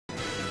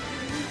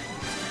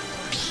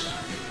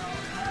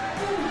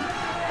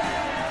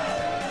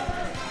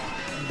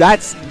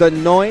that's the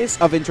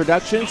noise of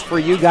introductions for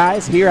you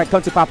guys here at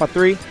Come to Papa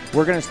 3.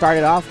 We're going to start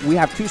it off. We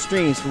have 2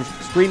 streams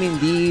streaming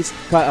these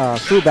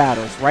crew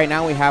battles. Right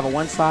now we have on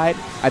one side,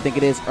 I think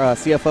it is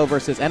CFO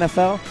versus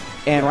NFL.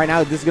 And right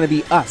now this is going to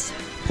be us,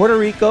 Puerto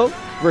Rico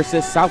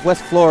versus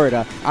Southwest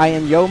Florida. I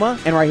am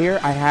Yoma, and right here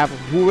I have,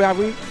 who are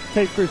we?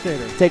 Take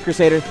Crusader. Take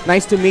Crusader.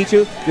 Nice to meet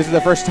you. This is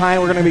the first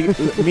time we're going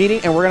to be meeting,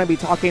 and we're going to be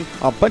talking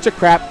a bunch of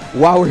crap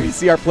while we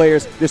see our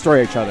players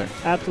destroy each other.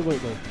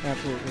 Absolutely.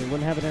 Absolutely.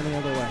 Wouldn't have it any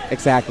other way.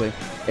 Exactly.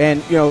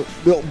 And, you know,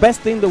 the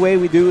best thing, the way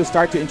we do is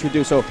start to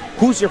introduce. So,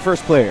 who's your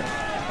first player?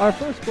 Our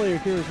first player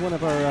here is one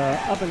of our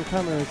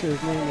up-and-comers.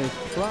 His name is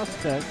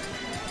Prospect.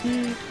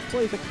 He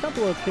plays a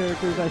couple of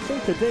characters. I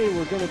think today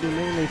we're going to be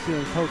mainly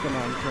seeing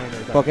Pokemon Trainer,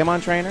 though.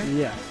 Pokemon Trainer?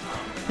 Yes.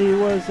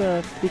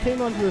 He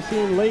came onto the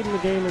scene late in the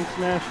game in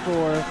Smash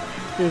 4.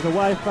 He was a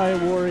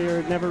Wi-Fi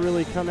warrior, never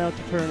really come out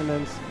to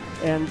tournaments.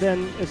 And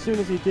then as soon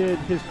as he did,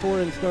 his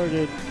foreign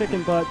started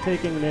kicking butt,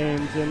 taking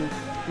names, and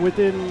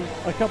within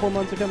a couple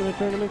months of coming to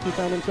tournaments, he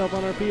found himself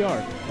on our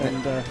PR.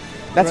 And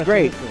that's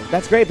great.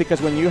 That's great because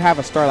when you have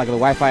a start like the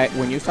Wi-Fi,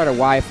 when you start a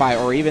Wi-Fi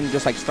or even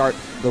just like start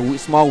the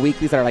small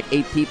weeklies that are like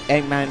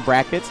 8-man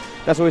brackets,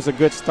 that's always a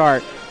good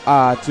start.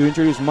 To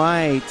introduce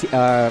my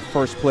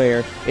first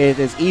player, it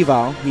is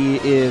Eval. He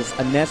is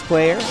a NES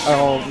player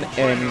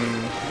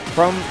and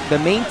from the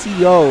main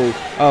TO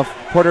of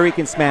Puerto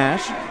Rican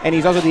Smash, and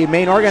he's also the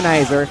main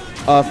organizer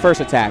of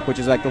First Attack, which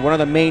is like one of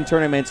the main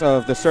tournaments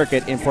of the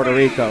circuit in Puerto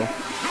Rico.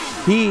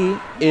 He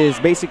is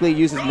basically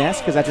uses NES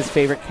because that's his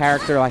favorite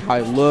character, like how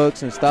it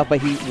looks and stuff,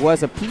 but he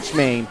was a Peach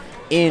main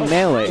in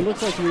Melee. It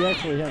looks like we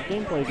actually have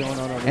gameplay going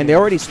on over and they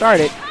already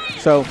started,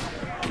 so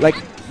like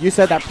you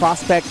said that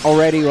Prospect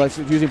already was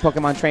using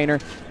Pokemon Trainer.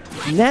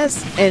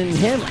 Ness and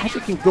him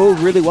actually can go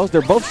really well.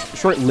 They're both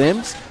short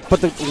limbs,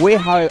 but the way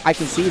how I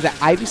can see that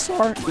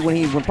Ivysaur,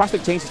 when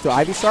Prospect changes to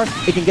Ivysaur,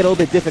 it can get a little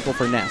bit difficult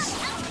for Ness.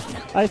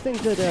 I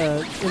think that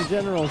in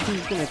general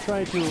he's going to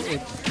try to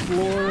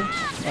explore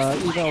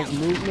Eval's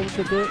movements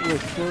a bit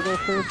with Squirtle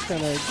first,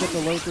 kind of get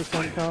the low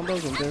percent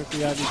combos, and there's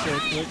the Ivysaur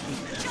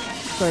switch.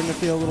 Starting to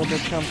feel a little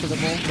bit comfortable,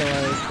 so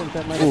I think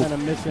that might have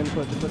been a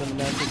misinput to put him in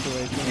that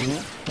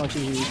situation. Lucky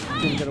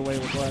he didn't get away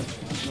with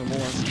less or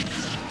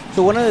more.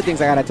 So one of the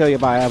things I gotta tell you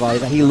about Eval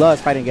is that he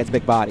loves fighting against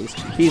big bodies.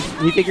 He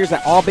figures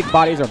that all big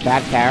bodies are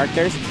bad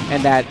characters,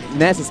 and that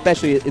Ness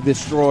especially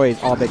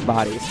destroys all big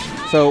bodies.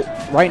 So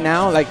right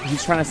now, like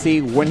he's trying to see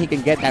when he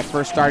can get that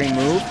first starting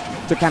move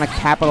to kind of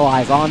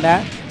capitalize on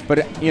that.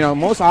 But you know,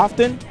 most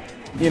often,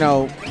 you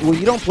know, when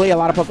you don't play a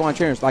lot of Pokemon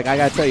trainers, like I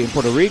gotta tell you, in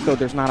Puerto Rico,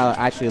 there's not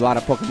actually a lot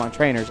of Pokemon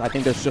trainers. I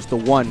think there's just the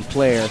one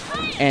player,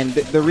 and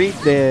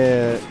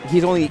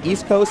he's only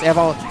East Coast.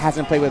 Eval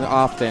hasn't played with it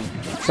often,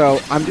 so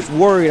I'm just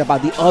worried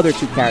about the other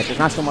 2 characters,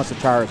 not so much the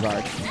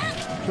Charizard.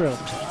 True.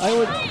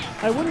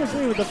 I wouldn't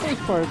agree with the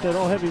first part that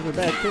all heavies are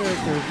bad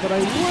characters, but I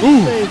would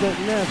say that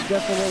Ness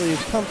definitely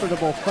is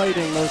comfortable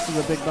fighting most of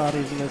the big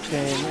bodies in this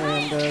game,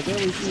 and there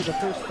we see the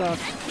first stock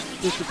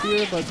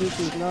disappear, but this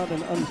is not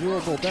an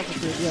undoable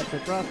deficit yet for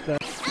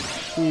Prospect.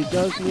 He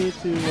does need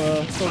to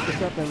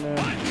focus up and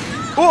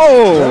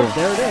oh!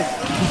 There it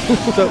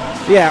is. So,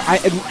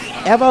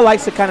 yeah, Eva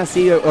likes to kind of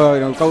see,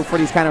 go for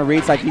these kind of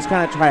reads. Like he's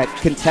kind of trying to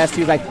contest.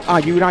 He's like, oh,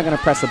 you're not going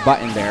to press a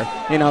button there.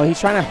 You know, he's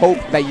trying to hope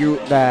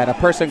that a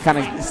person kind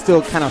of is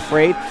still kind of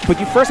afraid. But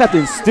you first have to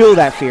instill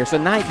that fear. So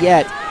not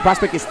yet.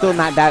 Prospect is still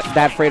not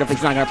that afraid of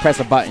he's not going to press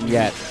a button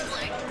yet.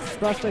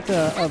 Prospect's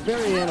a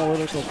very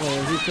analytical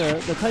player. He's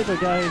the type of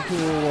guy who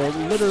will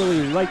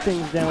literally write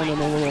things down in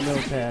a little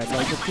notepad,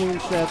 like between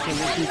sets, and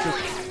he's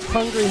just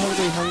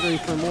hungry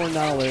for more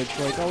knowledge,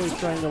 like always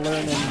trying to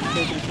learn and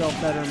make himself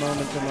better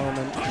moment to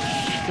moment.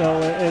 So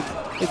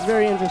it's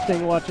very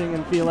interesting watching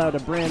him feel out a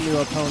brand new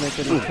opponent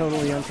that he's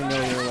totally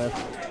unfamiliar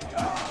with.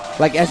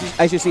 Like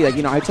as you see, like,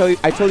 you know, I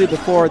told you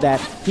before that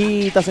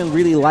he doesn't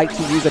really like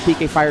to use the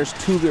PK fires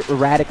too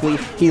erratically.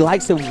 He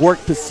likes to work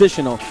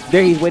positional.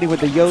 There he's waiting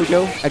with the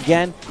yo-yo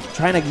again,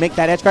 trying to make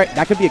that edge guard.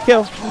 That could be a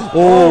kill.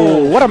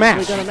 Oh, what a mash!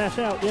 We got a mash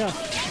out, yeah.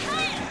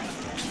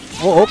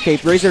 Oh, okay.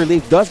 Razor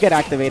Leaf does get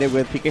activated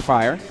with PK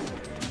Fire.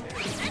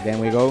 Then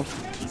we go.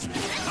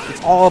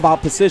 It's all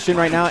about position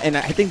right now, and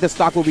I think the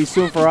stock will be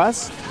soon for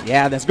us.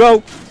 Yeah, let's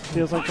go.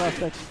 Feels like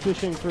Prospect's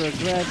fishing for a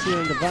grab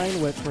here in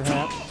Divine Whip,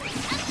 perhaps.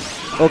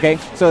 Okay,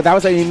 so that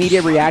was an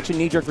immediate reaction,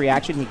 knee-jerk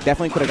reaction. He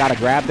definitely could have got a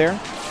grab there.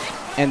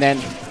 And then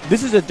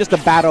this is just a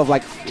battle of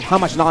like how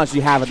much knowledge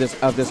you have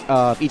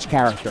of each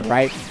character,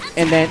 right?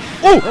 And then,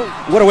 oh,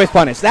 what a whiff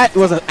punish! That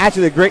was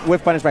actually a great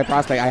whiff punish by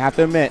Prospect, I have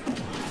to admit.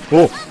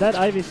 Oh. That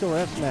Ivysaur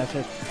F smash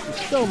has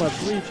so much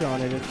reach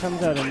on it. It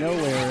comes out of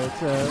nowhere.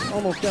 It's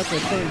almost got the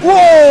same.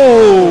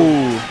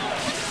 Whoa!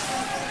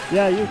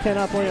 Yeah, you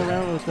cannot play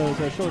around with those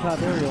short hop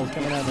aerials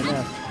coming out of the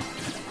nest.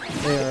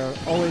 They are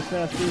always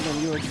faster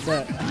than you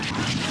expect.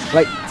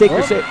 Like, take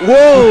your shit.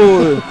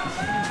 Whoa!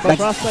 But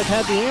Prospect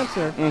had the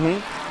answer.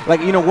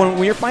 Like, you know,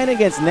 when you're fighting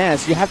against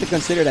Ness, you have to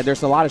consider that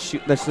there's a lot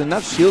of there's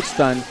enough shield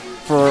stun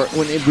for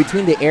when in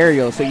between the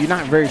aerials, so you're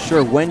not very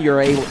sure when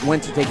when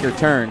to take your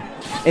turn.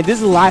 And this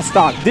is the last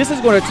stock. This is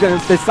going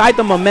to decide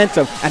the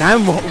momentum, and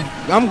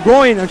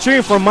I'm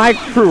cheering for my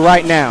crew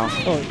right now.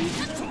 Oh,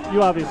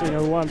 you obviously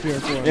know who I'm cheering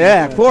for.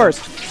 Yeah, of course.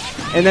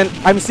 And then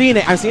I'm seeing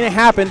it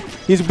happen.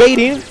 He's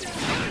baiting.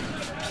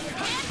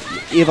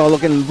 Evo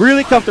looking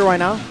really comfortable right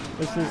now.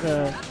 This is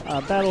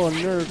a battle of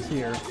nerves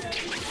here.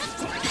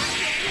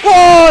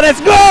 Whoa,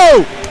 let's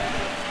go!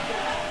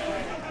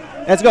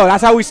 Let's go.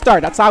 That's how we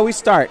start. That's how we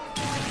start.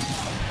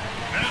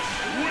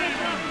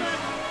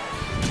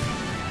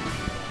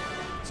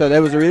 So that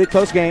was a really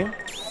close game.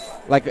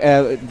 Like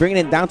bringing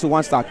it down to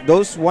one stock.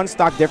 Those one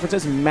stock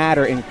differences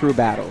matter in crew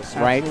battles,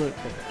 right?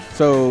 Absolutely.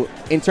 So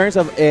in terms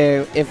of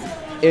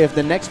if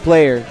the next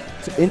player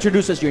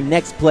introduces your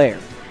next player,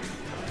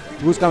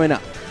 who's coming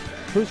up?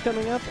 Who's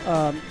coming up?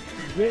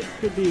 It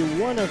could be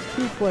one of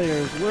two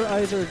players. We're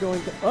either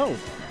going to...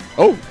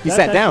 Oh, he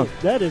sat down.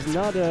 That is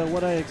not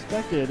what I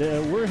expected.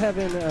 We're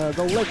having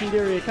the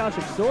legendary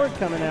Akashic Sword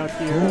coming out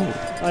here.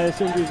 Ooh. I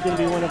assume he's going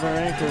to be one of our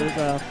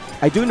anchors.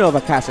 I do know of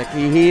Akashic.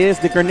 He is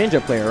the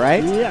Greninja player,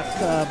 right?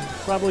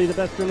 Yes, probably the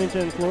best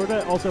Greninja in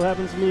Florida. Also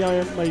happens to be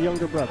my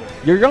younger brother.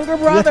 Your younger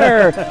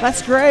brother.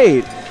 That's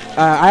great.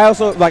 I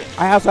also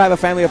have a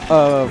family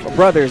of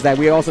brothers that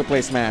we also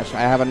play Smash.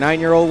 I have a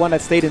 9-year-old one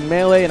that stayed in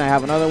Melee, and I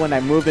have another one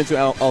that moved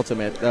into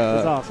Ultimate.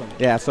 That's awesome.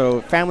 Yeah,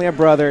 so family of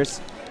brothers.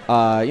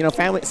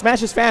 Family.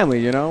 Smash is family.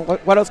 You know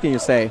what else can you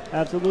say?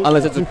 Absolutely.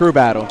 Unless it's a crew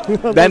battle.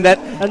 then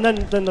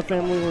the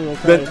family will.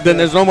 Then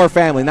there's no more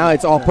family. Now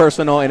it's all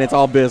personal and it's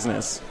all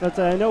business. But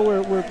I know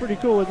we're pretty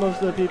cool with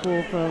most of the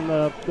people from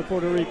the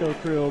Puerto Rico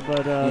crew,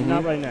 but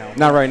not right now.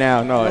 Not right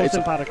now. No, it's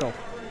simpatico.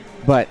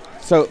 But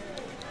so.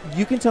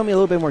 You can tell me a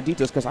little bit more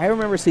details, because I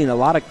remember seeing a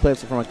lot of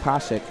clips from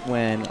Akashic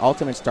when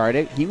Ultimate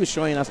started. He was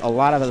showing us a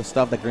lot of the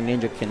stuff that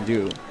Greninja can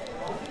do.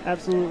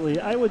 Absolutely.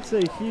 I would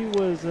say he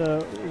was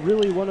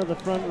really one of the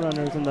front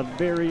runners in the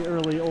very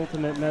early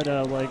Ultimate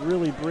meta, like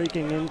really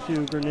breaking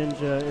into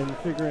Greninja and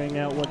figuring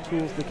out what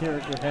tools the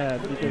character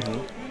had.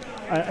 Because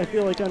I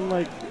feel like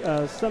unlike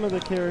some of the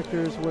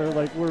characters where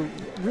like we're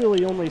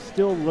really only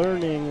still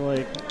learning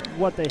like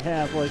what they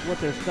have, like what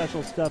their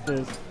special stuff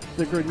is,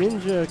 the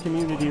Greninja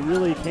community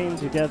really came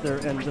together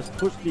and just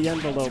pushed the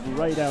envelope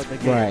right out the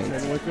gate. Right.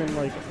 And within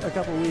like a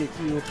couple weeks,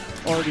 you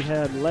already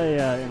had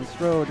Leia and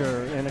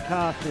Stroder and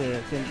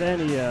Akashic and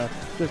Venia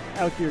just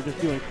out here just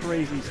doing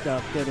crazy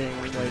stuff, getting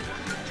like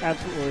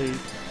absolutely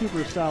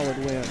super solid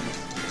wins.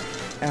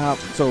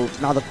 So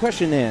now the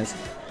question is,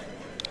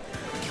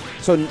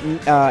 so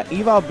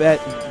Eval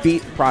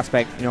beat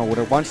Prospect, with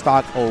a one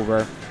stock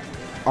over.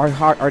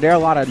 Are there a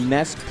lot of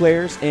Nest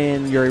players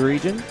in your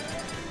region?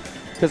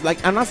 Because,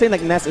 like, I'm not saying,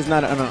 like, Ness is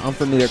not an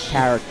unfamiliar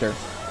character,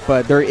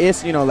 but there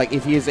is, like,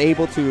 if he is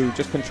able to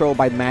just control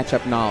by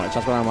matchup knowledge,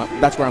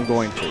 that's where I'm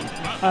going to.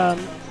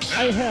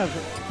 I have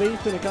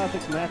faith in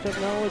Akashic's matchup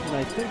knowledge, and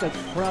I think that's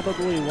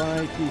probably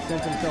why he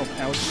sent himself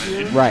out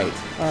here. Right.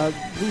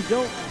 We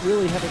don't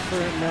really have a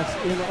current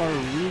Ness in our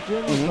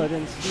region, but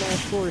in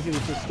Smash 4, he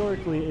was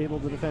historically able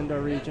to defend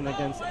our region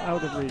against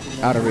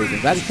out-of-region.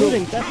 Out-of-region. That's cool.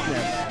 Including Best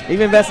Ness.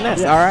 Even Best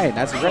Ness. Yeah. All right.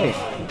 That's great.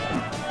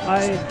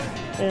 I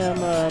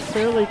am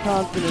fairly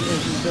confident in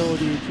his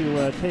ability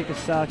to take a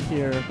stock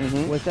here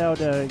without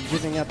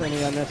giving up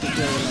any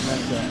unnecessary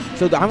momentum.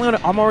 So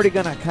I'm already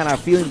gonna kind of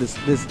feeling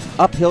this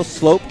uphill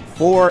slope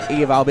for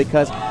Eval,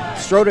 because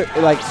Stroder,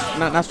 like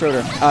not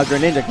Stroder,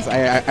 Greninja, because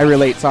I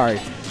relate. Sorry,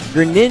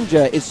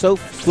 Greninja is so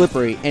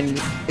slippery,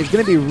 and it's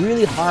gonna be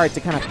really hard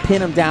to kind of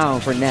pin him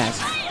down for Ness.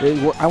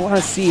 I want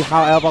to see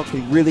how Eval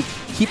can really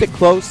keep it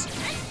close,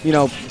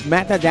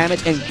 mat that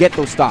damage and get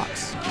those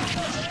stocks.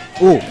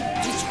 Ooh.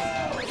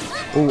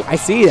 Ooh, I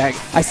see that.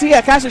 I see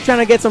Akashic trying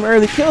to get some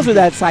early kills with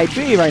that side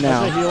B right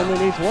now. He only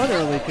needs one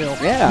early kill.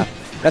 Yeah,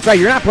 that's right.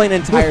 You're not playing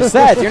entire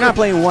sets. You're not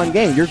playing one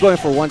game. You're going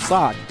for one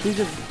stock. He's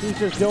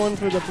just going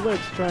for the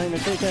blitz, trying to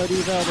take out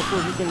Eval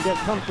before he can get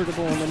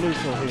comfortable in the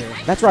neutral here.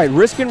 That's right.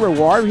 Risk and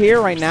reward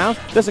here right now.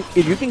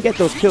 If you can get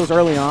those kills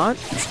early on,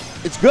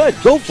 it's good.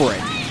 Go for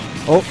it.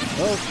 Oh.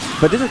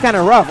 But this is kind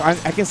of rough.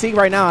 I can see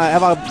right now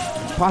Eval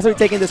possibly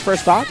taking this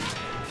first stock.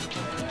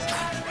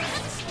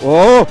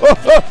 Oh.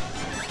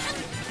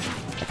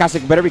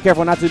 Akashic, better be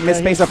careful not to miss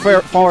space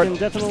forward. You can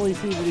definitely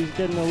see that he's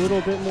getting a little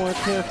bit more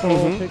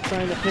careful,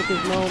 trying to pick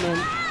his moment.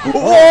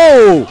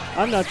 Whoa!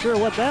 I'm not sure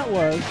what that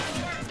was.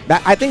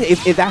 I think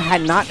if that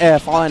had not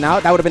fallen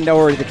out, that would have been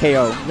already the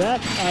KO.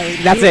 That's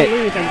it.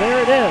 And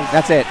there it is.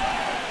 That's it.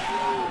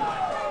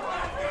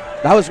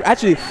 That was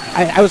actually,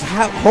 I was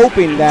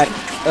hoping that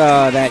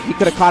that he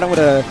could have caught him with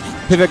a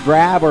pivot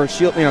grab or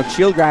shield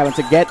grab, and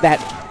to get that,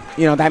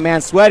 that man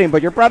sweating.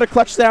 But your brother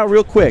clutched it out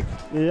real quick.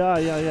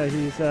 Yeah.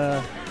 He's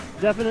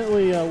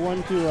definitely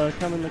one to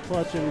come in the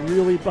clutch and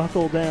really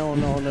buckle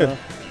down on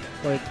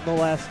like the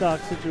last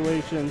stock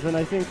situations. And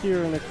I think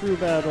here in a crew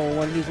battle,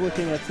 when he's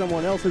looking at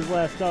someone else's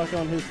last stock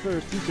on his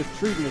first, he's just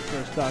treating his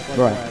first stock like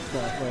the last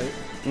stock, right?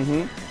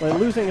 Like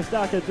losing a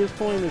stock at this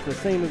point is the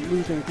same as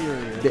losing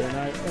period,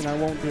 and I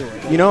won't do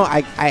it.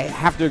 I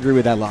have to agree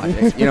with that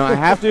logic. I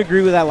have to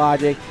agree with that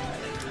logic.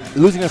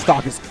 losing a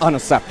stock is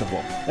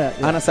unacceptable. Yeah.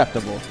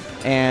 Unacceptable.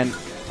 And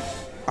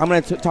I'm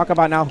going to talk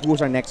about now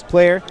who's our next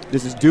player.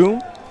 This is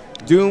Doom.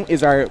 Doom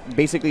is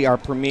basically our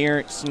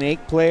premier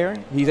Snake player.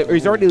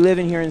 He's already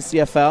living here in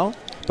CFL,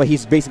 but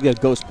he's basically a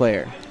ghost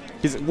player.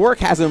 His work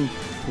has him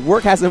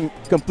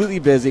completely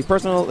busy. He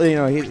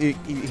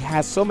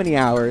has so many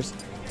hours.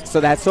 So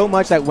that's so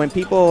much that when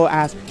people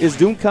ask, is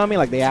Doom coming?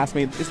 Like they ask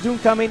me, is Doom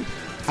coming?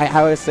 I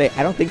always say,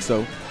 I don't think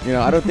so.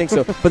 I don't think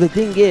so. But the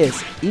thing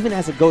is, even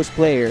as a ghost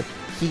player,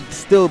 he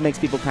still makes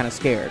people kind of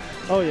scared.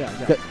 Oh, yeah.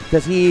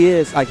 Because he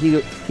is, like,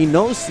 he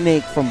knows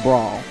Snake from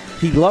Brawl.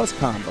 He loves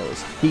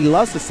combos. He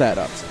loves the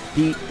setups.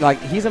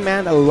 He's a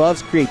man that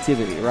loves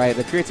creativity, right?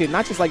 The creativity,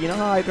 not just like,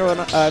 how I throw a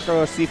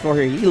C4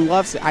 here. He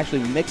loves to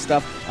actually mix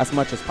stuff as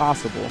much as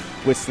possible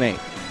with Snake.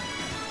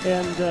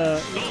 And,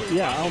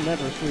 I'll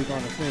never sleep on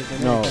a Snake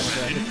in any kind of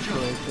bracket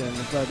situation.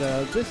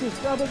 But this is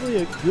probably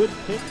a good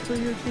pick for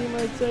your team,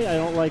 I'd say. I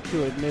don't like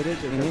to admit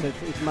it because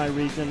it's my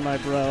region, my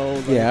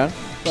bro.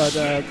 But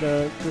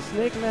the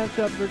Snake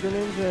matchup for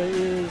Greninja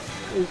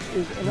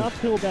is an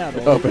uphill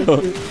battle.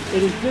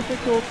 It is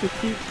difficult to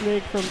keep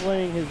Snake from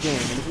playing his game.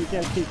 And if you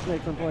can't keep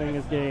Snake from playing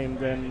his game,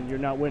 then you're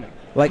not winning.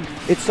 Like,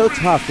 it's so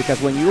tough because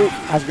when you,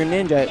 as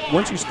Greninja,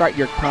 once you start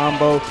your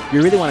combo,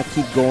 you really want to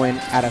keep going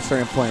at a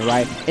certain point,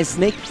 right? And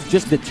Snake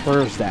just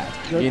deters that.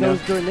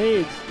 Those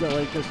grenades,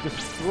 just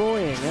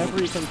destroying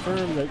every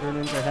confirm that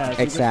Greninja has.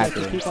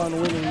 Exactly. He just has to keep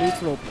on winning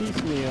neutral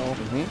piecemeal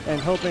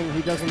and hoping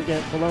he doesn't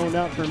get blown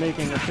up for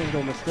making a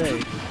single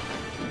mistake.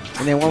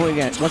 And then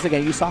once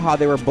again, you saw how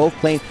they were both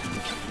playing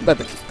the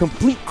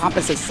complete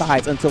opposite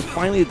sides until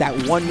finally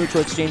that one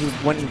neutral exchange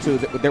went into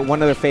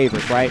one of their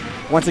favorites, right?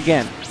 Once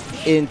again,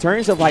 in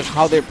terms of like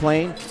how they're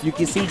playing, you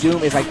can see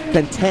Doom is like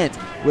content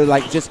with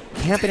like just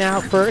camping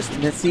out first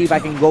and then see if I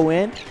can go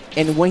in.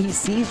 And when he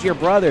sees your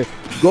brother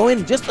go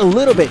in just a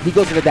little bit, he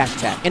goes to the dash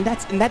attack. And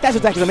that dash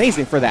attack is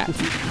amazing for that.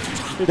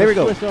 There we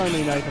go. Swiss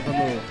Army knife of a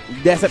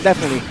move. That's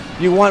definitely.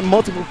 You want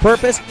multiple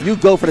purpose, you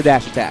go for the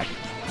dash attack.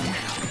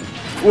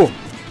 Ooh.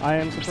 I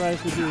am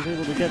surprised that he was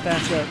able to get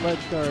past that ledge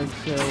guard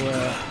so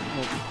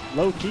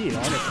low key,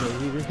 honestly.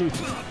 He really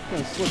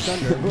kind of slipped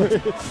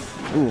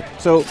under. Ooh.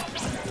 So,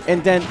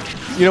 and then,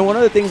 one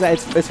of the things that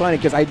it's funny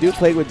because I do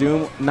play with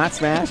Doom, not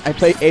Smash. I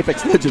play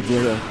Apex Legends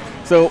with him.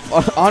 So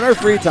on our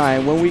free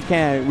time, when we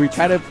can, we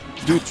try to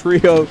do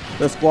trio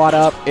the squad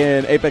up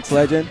in Apex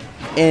Legends,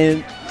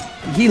 and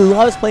he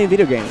loves playing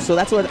video games. So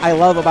that's what I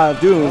love about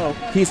Doom.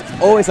 He's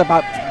always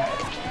about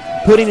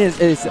putting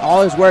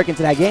all his work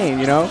into that game,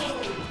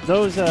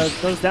 Those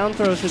down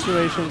throw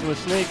situations with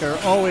Snake are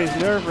always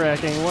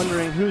nerve-wracking,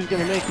 wondering who's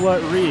going to make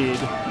what read.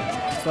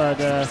 But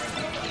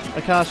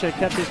Akasha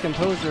kept his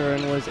composure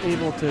and was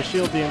able to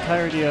shield the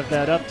entirety of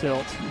that up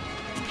tilt.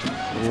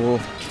 Ooh.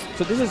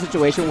 So this is a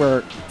situation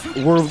where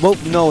we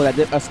both know that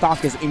a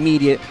stock is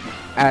immediate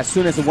as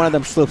soon as one of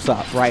them slips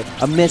up, right?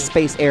 A missed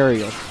space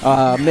aerial,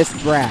 missed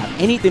grab.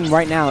 Anything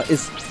right now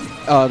is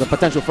the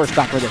potential first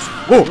stock for this.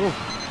 Whoa! Ooh.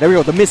 There we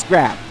go, the missed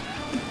grab.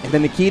 And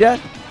then Nikita.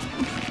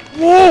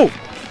 Whoa!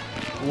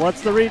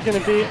 What's the read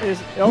going to be?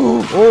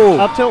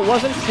 Up tilt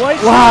wasn't quite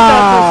 100%.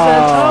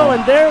 Oh,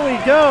 and there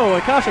we go.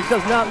 Akasha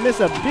does not miss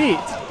a beat.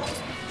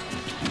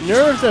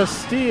 Nerves of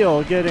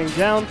Steel getting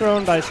down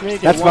thrown by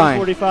Snake at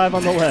 145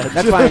 on the ledge.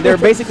 That's fine. They're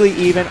basically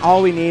even.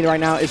 All we need right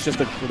now is just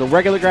the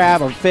regular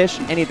grab or fish,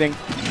 anything.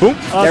 Boom.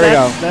 There we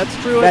go. That's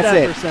true at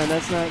that percent.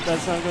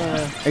 That's not going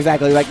to.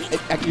 Exactly. Like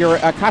your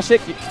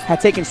Akashic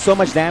had taken so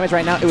much damage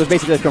right now, it was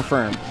basically a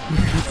confirm.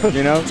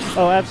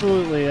 Oh,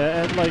 absolutely.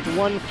 At like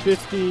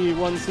 150,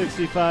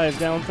 165,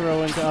 down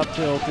throw into up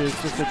tilt is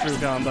just a true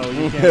combo.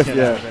 You can't get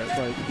out of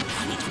it.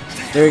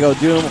 There we go.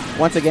 Doom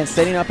once again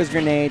setting up his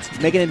grenades,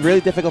 making it really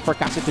difficult for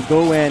Akasha to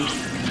go in,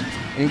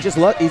 and he just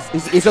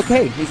he's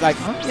okay. He's like,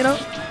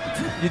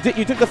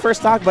 you took the first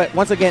stock, but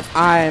once again,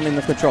 I am in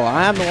the control.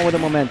 I am the one with the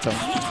momentum.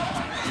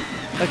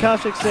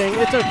 Akashic saying,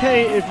 it's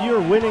okay if you're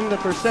winning the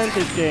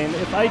percentage game.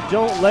 If I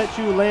don't let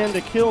you land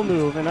a kill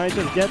move and I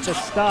just get the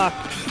stock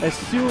as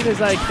soon as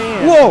I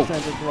can,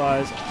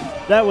 percentage-wise,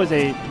 that was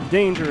a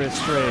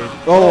dangerous trade.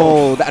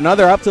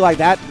 Another up to like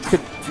that.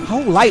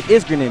 How light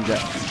is Greninja?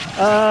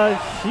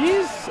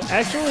 He's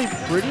actually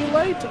pretty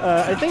light.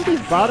 I think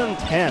he's bottom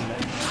 10,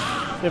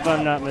 if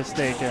I'm not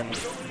mistaken.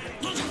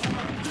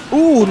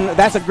 Ooh,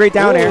 that's a great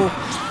down air.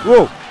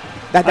 Whoa.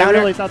 That down I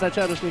really thought that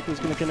Shadow Sneak was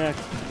going to connect.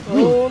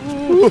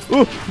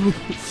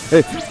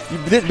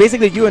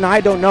 Basically, you and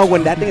I don't know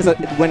when that thing is.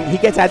 When he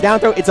gets that down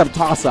throw, it's a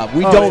toss-up.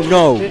 We don't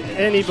know.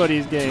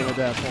 Anybody's game at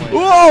that point.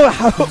 Whoa!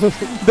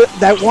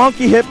 That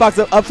wonky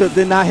hitbox up to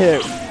did not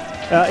hit.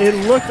 It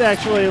looked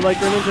actually like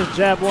Greninja's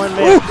jab one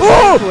made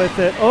with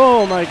it.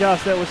 Oh my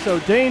gosh, that was so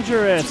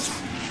dangerous.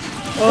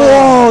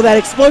 Oh, that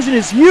explosion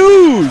is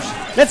huge.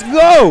 Let's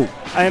go.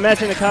 I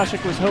imagine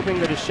Akashic was hoping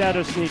that his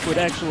Shadow Sneak would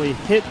actually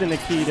hit the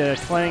Nikita,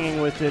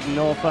 clanging with it,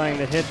 nullifying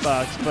the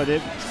hitbox, but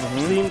it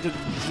seemed to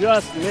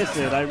just miss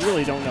it. I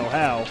really don't know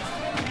how.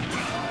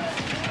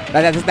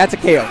 That's a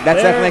KO.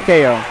 That's definitely a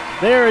KO.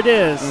 There it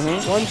is.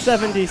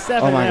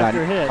 177 Oh my after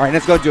God. hit. All right,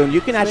 let's go, Doom.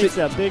 You can actually.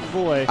 Snake's a big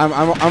boy.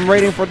 I'm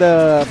waiting for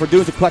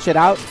Doom to clutch it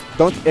out.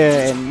 Don't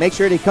and make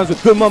sure that he comes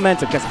with good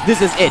momentum because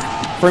this is it.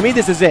 For me,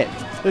 this is it.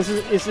 This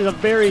is a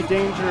very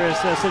dangerous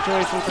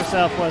situation for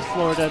Southwest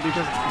Florida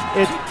because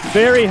it's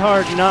very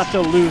hard not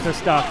to lose a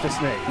stock to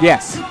Snake.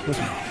 Yes.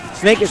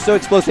 Snake is so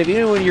explosive.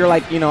 Even when you're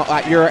like, you're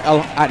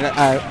at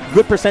a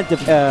good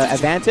percentage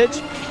advantage,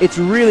 it's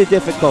really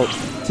difficult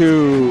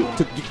to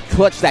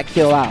clutch that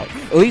kill out.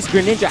 At least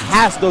Greninja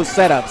has those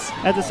setups.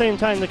 At the same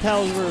time, the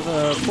caliber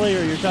of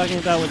player you're talking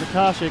about with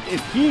Akashic,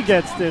 if he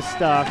gets this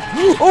stock,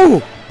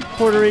 oh!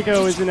 Puerto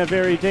Rico is in a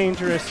very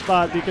dangerous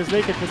spot because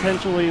they could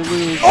potentially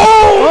lose.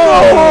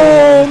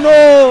 Oh,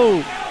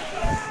 no!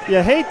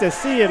 You hate to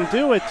see him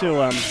do it to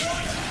him.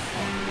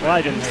 Well,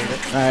 I didn't hate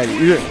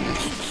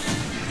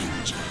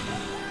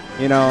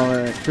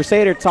it.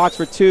 Crusader talks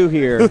for two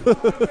here.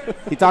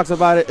 He talks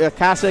about it,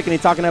 Akashic, and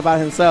he's talking about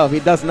himself. He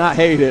does not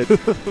hate it.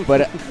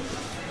 But,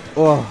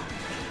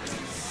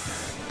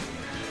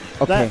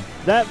 okay.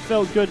 That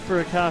felt good for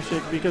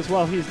Akashic because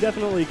while he's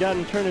definitely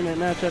gotten tournament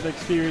matchup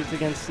experience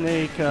against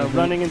Snake,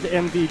 running into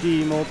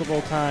MVD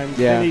multiple times,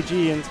 Kenny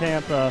G in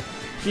Tampa,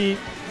 he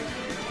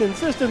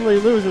consistently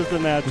loses the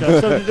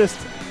matchup. So to just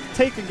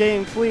take a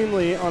game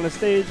cleanly on a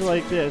stage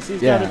like this,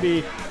 he's got to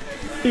be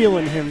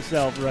feeling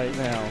himself right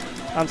now.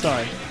 I'm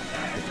sorry.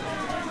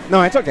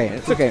 No, it's okay.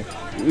 It's okay.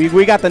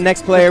 We got the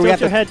next player. Just we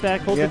got your head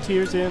back, hold the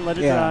tears in, let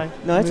it dry.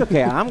 No, it's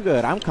okay. I'm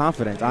good. I'm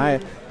confident.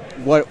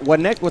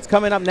 What's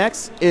coming up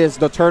next is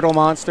the Turtle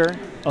Monster,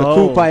 the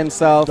Koopa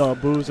himself. The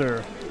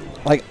Boozer.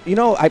 Like,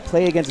 I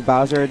play against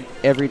Bowser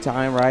every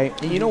time, right?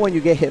 And when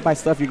you get hit by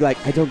stuff, you're like,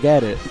 I don't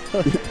get it.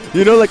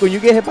 Like when you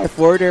get hit by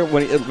Florida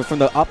from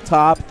the up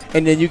top,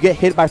 and then you get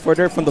hit by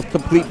Florida from the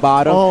complete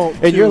bottom,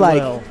 and you're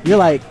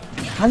like,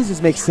 how does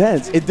this make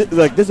sense?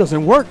 This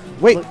doesn't work.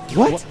 Wait,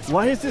 what?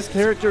 Why is this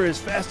character as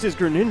fast as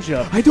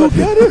Greninja? I don't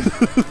get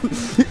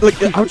it.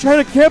 Like, I'm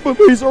trying to camp him,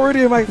 but he's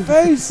already in my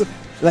face.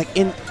 Like,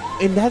 in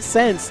that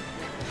sense,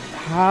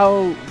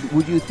 how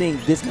would you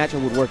think this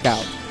matchup would work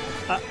out?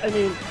 I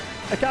mean,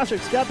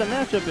 Akashic's got the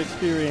matchup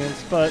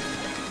experience, but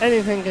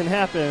anything can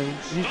happen.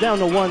 He's down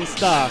to one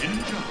stock.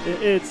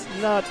 It's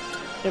not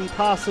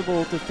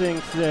impossible to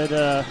think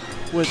that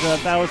with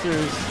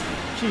Bowser's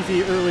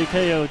cheesy early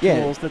KO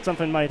tools that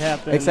something might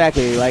happen.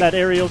 Exactly. Like that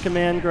aerial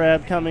command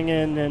grab coming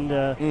in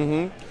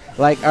and...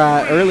 Like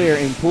earlier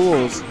in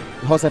pools,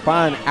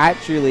 Josepan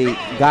actually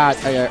got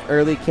an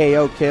early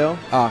KO kill.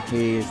 Oh,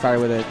 he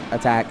started with an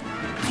attack.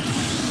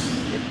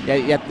 Yeah,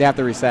 you have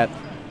to reset.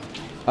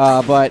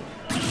 But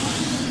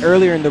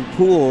earlier in the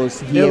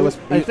pools,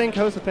 I think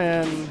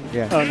Josepan...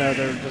 Yeah. Oh, no,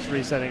 they're just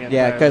resetting it.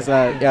 Yeah, because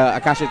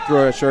Akashic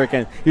threw a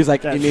shuriken. He was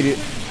like, you need to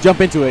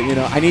jump into it,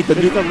 I need the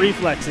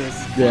reflexes.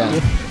 Yeah.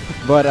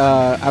 But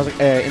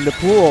in the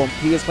pool,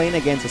 he was playing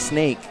against a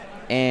Snake.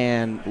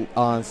 And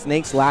on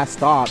Snake's last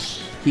stop,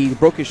 he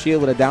broke his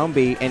shield with a down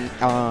B,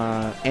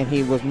 and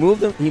he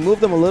moved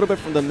them a little bit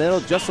from the middle,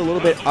 just a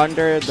little bit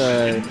under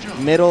the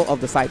middle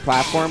of the side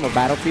platform of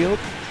Battlefield,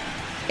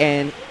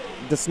 and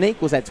the Snake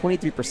was at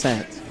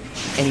 23%,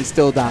 and he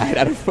still died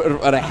at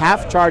a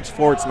half-charged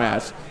forward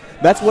smash.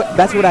 That's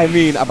what I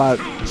mean about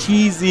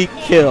cheesy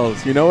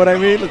kills. You know what I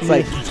mean? It's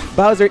like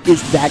Bowser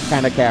is that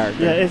kind of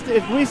character. Yeah,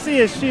 if we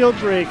see a shield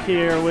break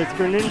here with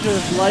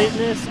Greninja's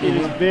lightness, it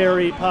is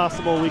very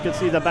possible we could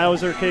see the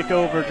Bowser kick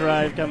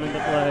overdrive come into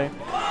play.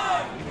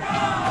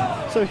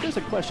 So here's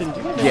a question. Do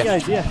you have any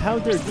idea how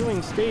they're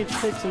doing stage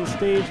picks and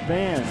stage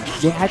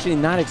bans? They actually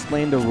not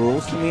explained the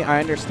rules to me. I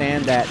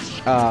understand that.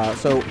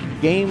 So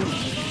game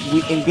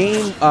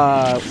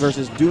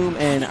versus Doom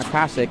and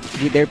Akashic,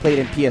 they played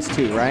in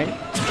PS2, right?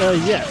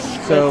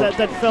 Yes. So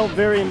that felt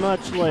very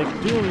much like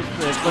Doom's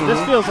pick, but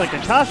this feels like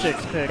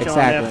Akashic's pick on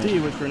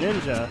FD with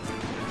Greninja.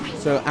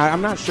 So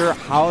I'm not sure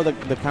how the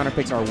counter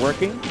picks are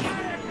working.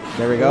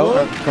 There we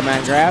go.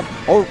 Command grab.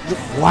 Oh,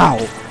 wow.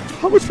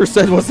 How much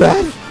percent was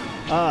that?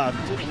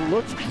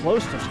 Looks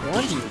close to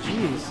 20.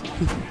 Jeez.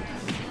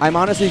 I'm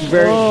honestly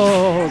very...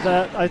 Oh,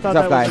 I thought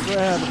that was a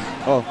grab.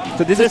 Oh,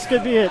 so this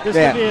could be it. This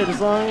could be it as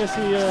long as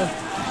he...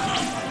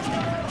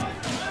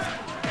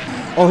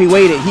 Oh, he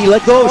waited. He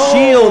let go of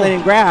shield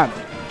and grabbed.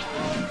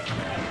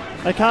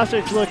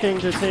 Akashic's looking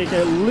to take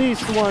at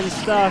least one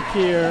stock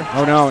here.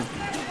 Oh, no.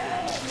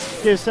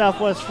 Give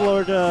Southwest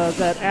Florida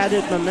that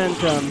added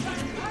momentum.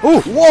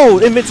 Oh, whoa,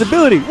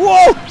 invincibility.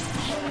 Whoa!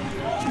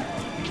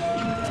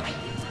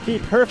 He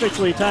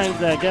perfectly timed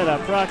that get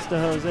up. Props to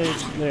Jose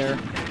there.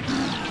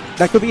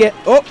 That could be it.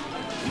 Oh!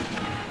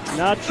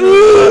 Not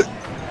true.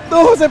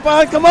 No,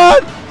 Josepan, come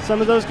on!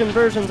 Some of those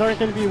conversions aren't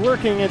going to be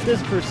working at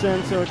this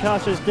percent, so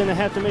Akasha's going to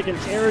have to make an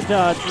air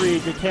dodge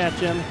read to catch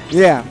him.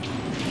 Yeah.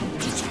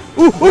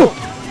 Ooh.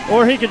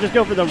 Or he could just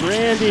go for the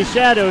Randy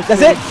Shadow.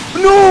 That's it.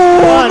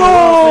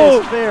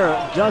 No! Fair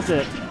does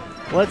it.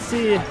 Let's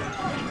see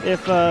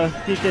if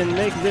he can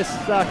make this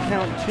stock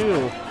count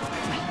too.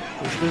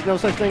 There's no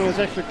such thing as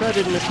extra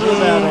credit in the field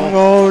battle.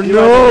 Oh, you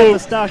either get the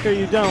stock or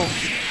you don't.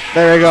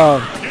 There we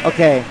go.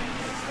 Okay.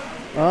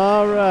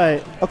 All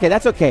right. Okay,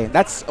 that's okay.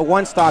 That's a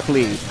one-stock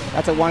lead.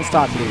 That's a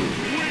one-stock lead.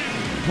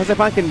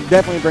 Josephan can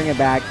definitely bring it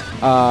back.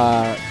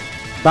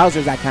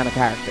 Bowser's that kind of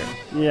character.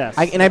 Yes.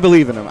 And I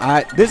believe in him.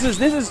 This is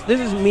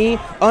me,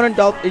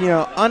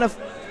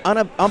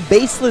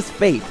 baseless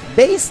faith.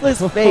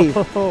 Baseless faith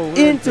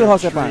into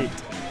Josephan.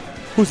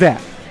 Who's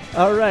that?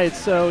 All right,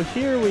 so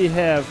here we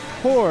have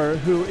Poor,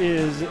 who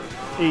is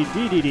a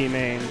DDD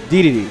main.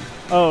 DDD.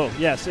 Oh,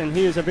 yes, and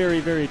he is a very,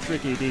 very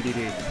tricky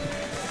DDD.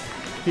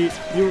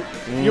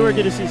 You are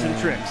going to see some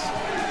tricks.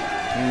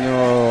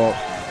 No.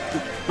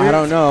 I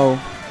don't know.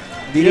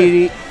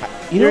 DDD.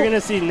 You're going to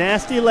see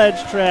nasty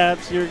ledge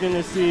traps. You're going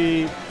to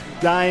see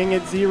dying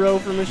at 0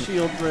 from a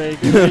shield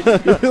break.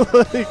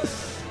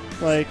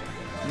 like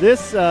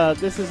this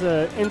is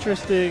an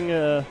interesting.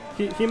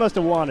 He must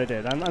have wanted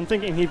it. I'm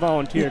thinking he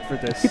volunteered for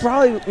this. He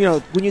probably,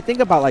 when you think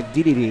about like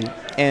DDD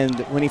and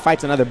when he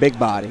fights another big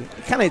body,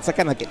 it's kind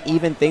of like an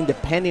even thing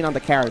depending on the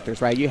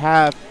characters, right? You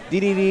have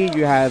DDD,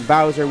 you have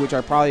Bowser, which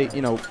are probably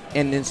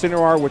and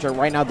Incineroar, which are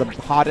right now the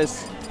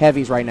hottest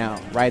heavies right now,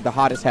 right? The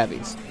hottest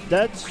heavies.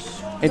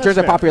 In terms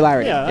of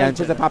popularity. Yeah, in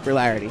terms of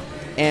popularity.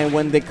 And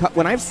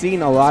when I've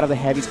seen a lot of the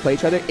heavies play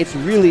each other, it's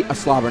really a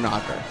slobber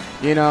knocker.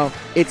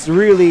 It's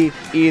really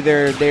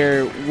either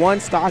their one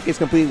stock is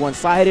completely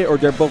one-sided or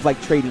they're both like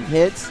trading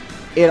hits.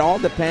 It all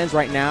depends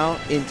right now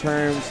in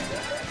terms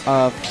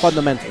of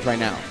fundamentals right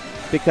now.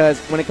 Because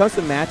when it comes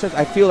to matchups,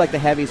 I feel like the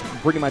heavies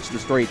pretty much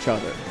destroy each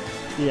other.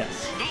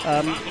 Yes.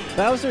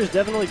 Bowser is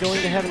definitely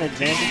going to have an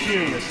advantage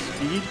here in the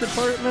speed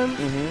department.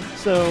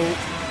 So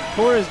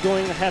Poor is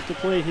going to have to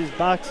play his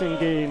boxing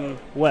game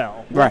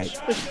well. Right.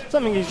 It's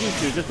something he's used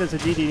to, just as a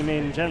DD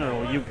main in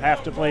general. You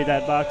have to play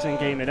that boxing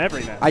game in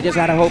every match. I just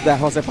gotta hope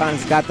that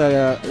Josephan's got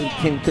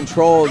can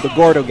control the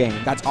Gordo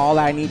game. That's all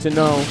I need to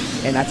know,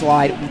 and that's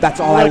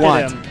all I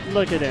want.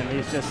 Look at him.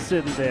 He's just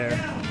sitting there.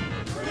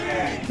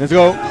 Let's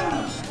go.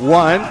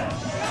 1.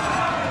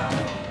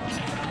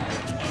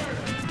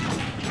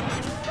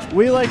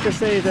 We like to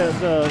say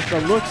that the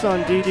looks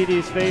on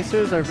DDD's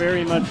faces are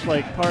very much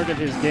like part of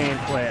his game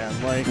plan.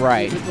 Like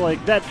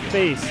that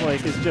face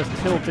is just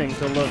tilting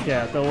to look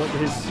at.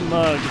 His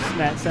smug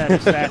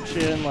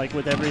satisfaction, like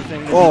with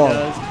everything that he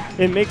does.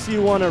 It makes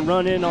you want to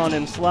run in on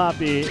him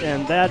sloppy,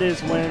 and that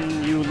is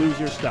when you lose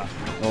your stuff.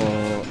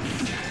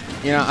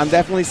 I'm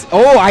definitely.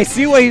 I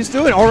see what he's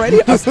doing already.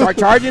 Start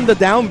charging the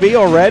down B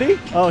already.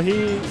 Oh,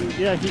 he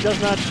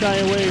does not shy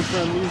away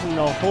from using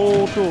the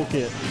whole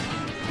toolkit.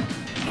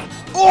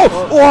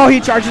 He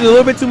charges a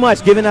little bit too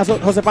much, giving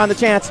Josephan the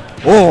chance.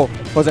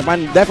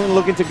 Josephan definitely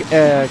looking to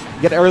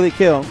get an early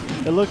kill.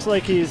 It looks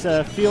like he's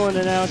feeling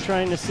it out,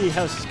 trying to see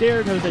how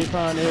scared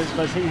Josephan is,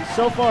 but he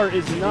so far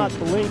is not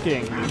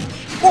blinking.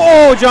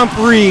 Jump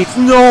reads.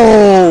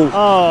 No.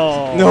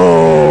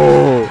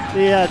 No.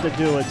 He had to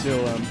do it to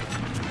him.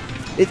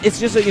 It's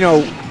just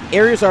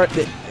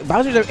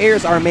Bowser's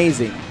areas are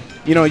amazing.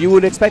 You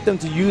would expect them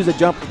to use a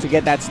jump to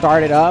get that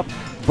started up,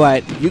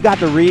 but you got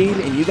the read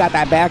and you got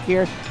that back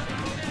here.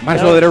 Might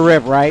as well let it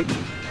rip, right?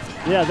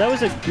 Yeah, that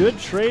was a good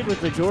trade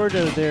with the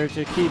Gordo there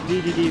to keep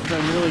DDD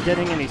from really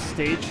getting any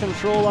stage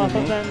control off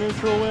of that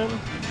neutral win.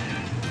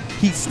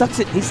 He sticks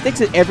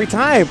it every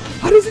time.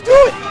 How does he do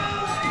it?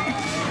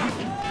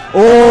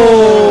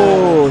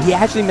 He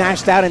actually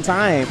mashed out in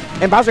time.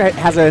 And Bowser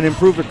has an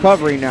improved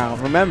recovery now,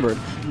 remember.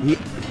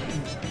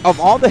 Of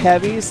all the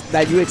heavies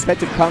that you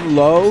expect to come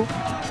low,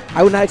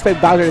 I would not expect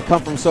Bowser to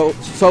come from so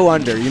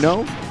under,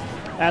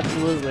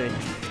 Absolutely.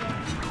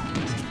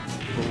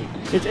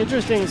 It's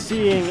interesting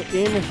seeing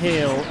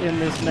Inhale in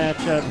this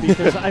matchup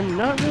because I'm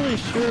not really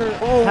sure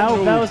how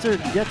Bowser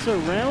gets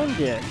around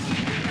it.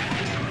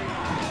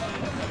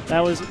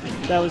 That was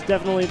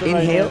definitely the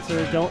right answer.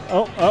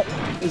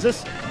 Is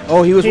this?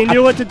 He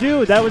knew what to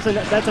do.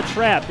 That's a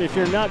trap. If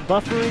you're not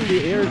buffering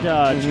the air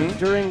dodge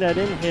during that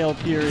inhale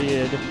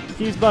period,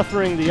 he's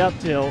buffering the up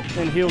tilt,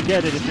 and he'll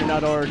get it if you're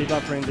not already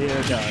buffering the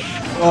air dodge.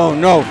 Oh,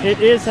 no. It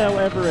is,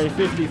 however, a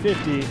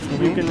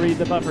 50-50. You can read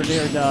the buffered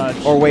air dodge.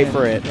 Or wait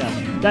for it.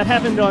 Yeah. That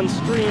happened on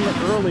stream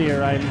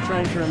earlier. I'm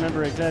trying to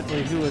remember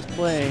exactly who was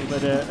playing,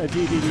 but a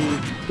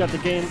DDD got the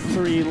game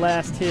 3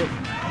 last hit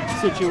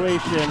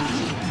situation,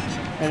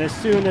 and as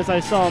soon as I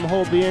saw him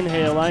hold the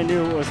inhale, I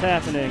knew what was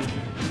happening.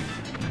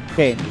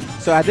 Okay,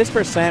 so at this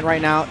percent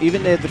right now,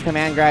 even if the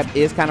command grab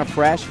is kind of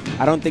fresh,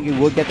 I don't think he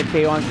will get the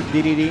KO on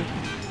DDD.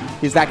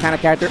 He's that kind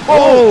of character.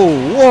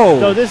 Whoa!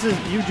 So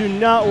you do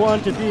not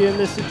want to be in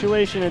this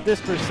situation at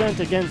this percent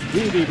against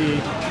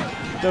DDD.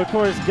 So, of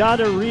course,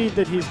 gotta read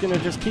that he's going to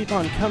just keep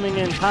on coming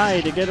in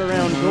high to get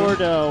around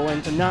Gordo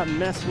and to not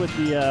mess with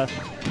the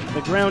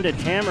grounded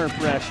hammer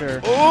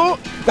pressure. I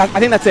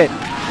think that's it.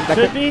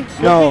 Could be?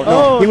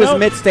 No. He was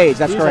mid-stage.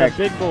 That's correct.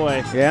 He's a big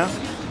boy. Yeah?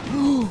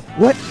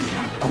 What?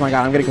 Oh, my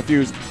God. I'm getting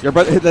confused. Your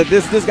brother,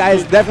 this guy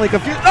is definitely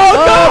confused. No!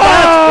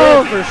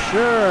 That's it for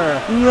sure.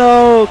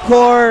 No,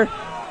 Core.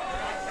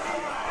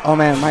 Oh,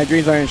 man. My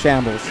dreams are in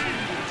shambles.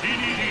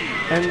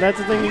 And that's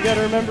the thing you got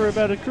to remember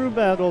about a crew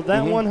battle.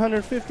 That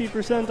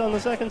 150% on the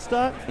second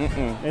stock,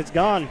 it's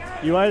gone.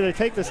 You either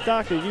take the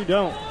stock or you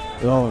don't.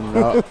 Oh,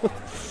 no.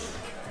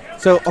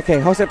 So okay,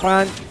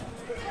 Josepan,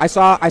 I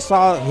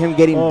saw him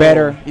getting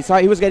better.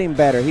 He was getting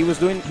better. He was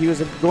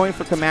going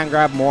for command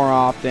grab more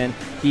often.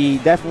 He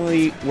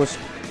definitely was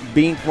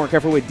being more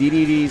careful with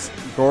DDD's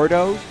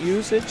Gordo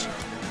usage,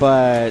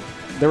 but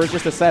there was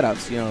just the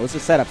setups. You know, it was the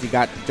setups. You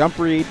got jump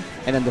read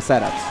and then the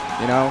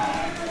setups. You know,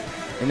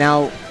 and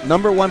now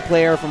 #1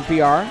 player from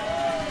PR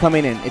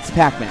coming in. It's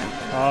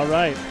Pac-Man. All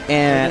right.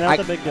 And out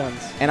the big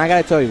guns. And I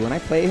gotta tell you, when I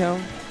play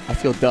him, I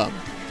feel dumb.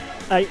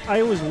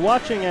 I was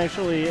watching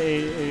actually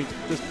a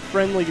just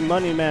friendly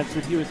money match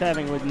that he was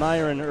having with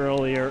Myron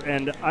earlier,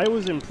 and I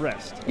was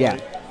impressed. Yeah.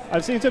 Like,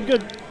 I've seen some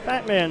good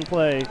Batman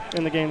play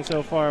in the game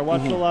so far. I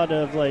watched a lot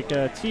of like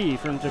T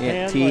from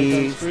Japan,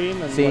 like on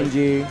stream, and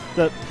Shinji.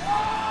 Like,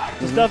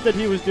 the stuff that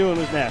he was doing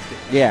was nasty.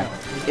 Yeah.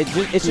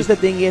 It's just the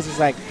thing is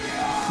like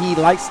he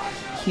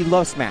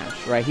loves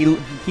Smash, right? He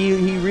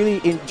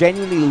really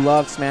genuinely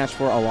loved Smash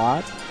for a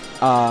lot.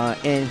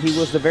 And he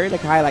was the very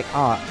guy like,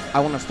 I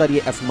want to study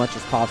it as much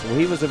as possible.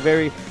 He was a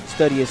very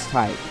studious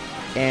type.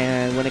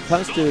 And when it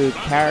comes to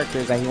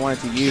characters that he wanted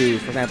to use,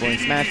 for example, in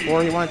Smash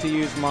 4, he wanted to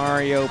use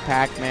Mario,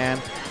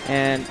 Pac-Man,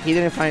 and he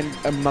didn't find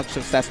much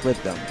success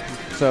with them.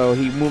 So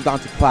he moved on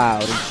to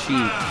Cloud and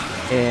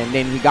Sheik, and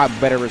then he got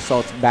better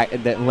results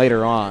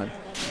later on.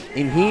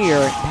 In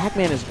here,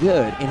 Pac-Man is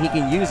good, and he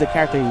can use the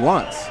character he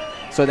wants.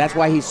 So that's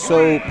why he's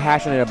so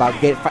passionate about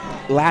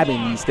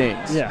labbing these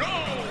things. Yeah.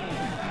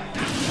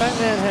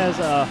 Pac-Man has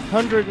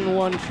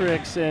 101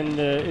 tricks, and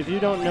if you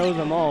don't know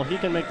them all, he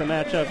can make the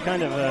matchup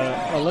kind of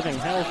a living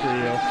hell for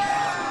you.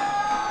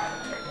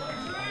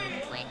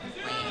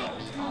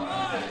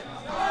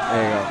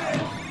 There you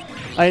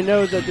go. I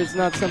know that it's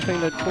not something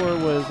that Core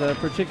was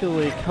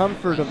particularly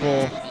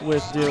comfortable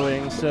with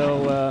doing,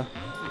 so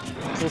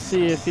we'll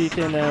see if he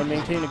can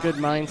maintain a good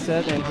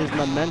mindset and his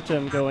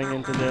momentum going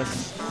into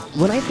this.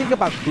 When I think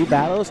about crew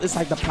battles, it's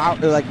like the power,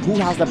 like who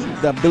has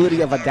the ability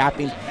of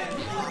adapting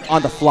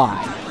on the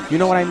fly. You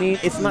know what I mean?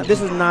 It's not.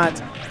 This is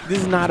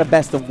not a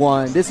best of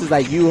one. This is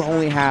like you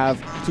only have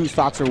 2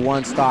 stocks or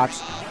 1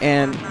 stocks,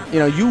 and you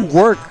know you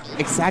work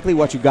exactly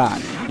what you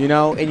got. You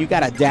know, and you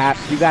gotta adapt,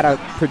 you gotta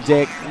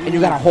predict, and you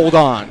gotta hold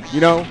on.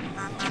 You know.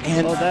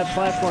 And that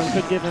platform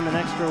could give him an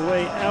extra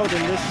way out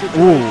in this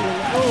situation.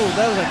 Oh,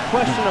 that was a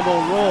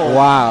questionable roll.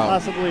 Wow.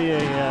 Possibly a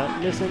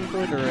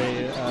misinput or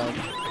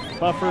a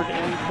buffered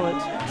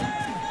input.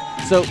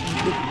 So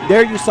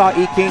there you saw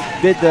E-King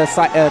did the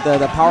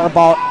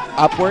Powerball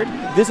upward.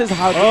 This is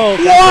how. Oh,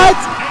 what?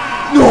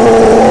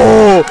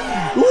 No!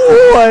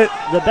 What?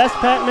 The best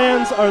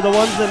Pac-Mans are the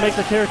ones that make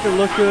the character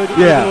look good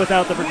even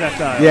without the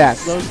projectiles.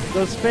 Yes.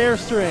 Those fair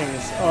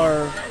strings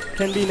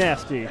can be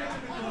nasty.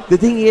 The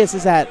thing is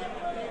that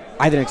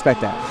I didn't expect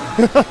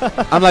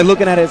that. I'm like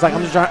looking at it. It's like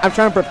I'm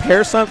trying to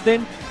prepare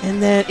something,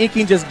 and then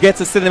E-King just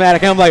gets a cinematic,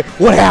 and I'm like,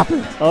 what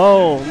happened?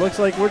 Oh, looks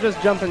like we're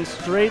just jumping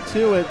straight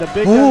to it. The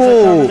big guns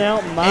are coming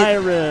out.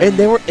 Myron.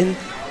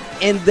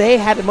 And they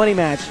had a money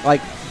match like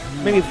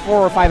maybe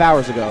 4 or 5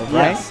 hours ago,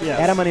 right? Yes. They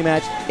had a money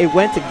match. It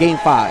went to Game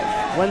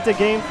 5. Went to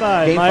Game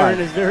 5. Myron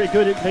is very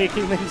good at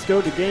making things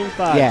go to Game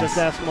 5. Yes. Just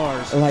ask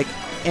Mars. Like,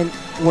 and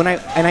when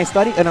I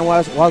studied, and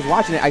while I was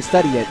watching it, I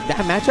studied it.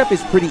 That matchup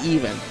is pretty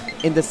even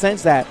in the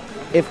sense that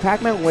if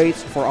Pac-Man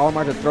waits for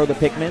Olimar to throw the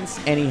Pikmins,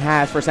 and he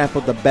has, for example,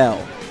 the bell,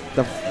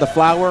 the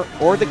flower,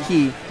 or the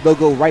key, they'll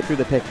go right through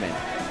the Pikmin.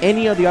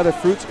 Any of the other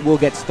fruits will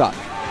get stuck.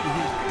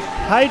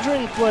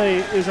 Hydrant play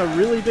is a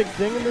really big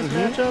thing in this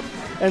matchup,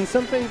 and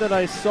something that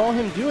I saw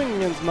him doing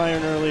against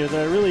Myron earlier that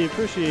I really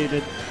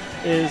appreciated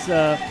is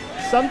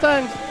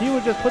sometimes he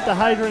would just put the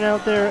hydrant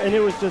out there and it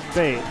was just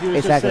bait. He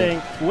was just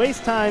saying,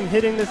 waste time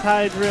hitting this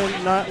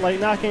hydrant, not like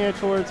knocking it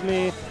towards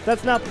me.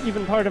 That's not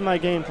even part of my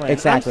game plan.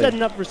 Exactly. I'm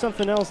setting up for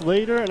something else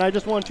later, and I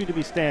just want you to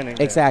be standing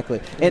there. Exactly.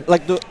 And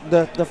like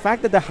the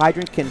fact that the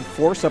hydrant can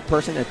force a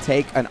person to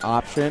take an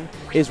option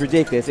is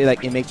ridiculous.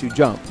 It makes you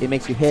jump. It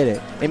makes you hit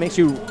it. It makes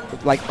you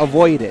like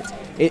avoid it.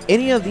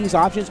 Any of these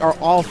options are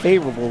all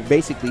favorable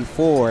basically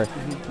for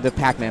the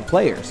Pac-Man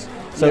players.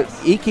 So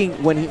E-King,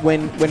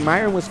 when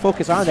Myron was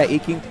focused on that,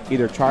 E-King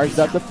either charged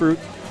up the fruit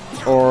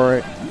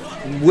or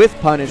with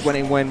punish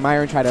when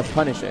Myron tried to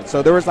punish it.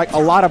 So there was like a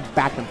lot of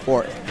back and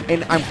forth.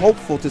 And I'm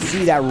hopeful to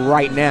see that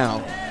right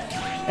now.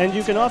 And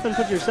you can often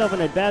put yourself in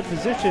a bad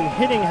position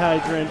hitting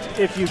hydrant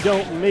if you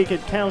don't make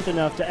it count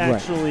enough to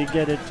actually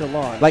get it to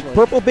launch. Like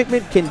purple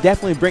Pikmin can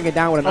definitely bring it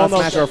down with an up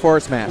smash or a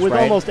forward smash, with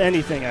right? almost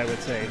anything, I would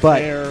say. But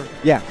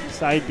Fair,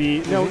 side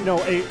B.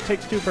 No, it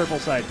takes 2 purple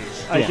side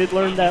Bs. I did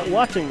learn that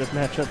watching this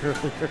matchup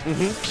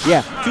earlier.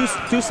 Yeah,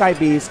 two side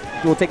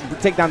Bs will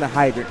take down the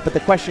hydrant. But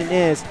the question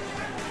is,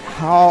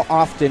 how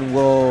often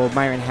will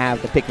Myron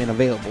have the Pikmin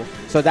available?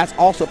 So that's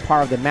also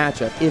part of the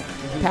matchup. If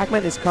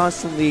Pac-Man is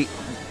constantly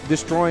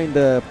destroying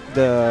the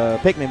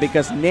Pikmin,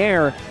 because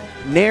Nair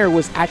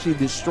was actually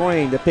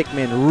destroying the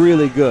Pikmin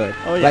really good.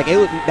 Oh, yeah. Like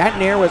that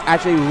Nair was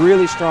actually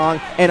really strong,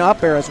 and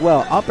up air as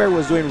well. Up air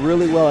was doing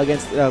really well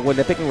against when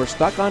the Pikmin were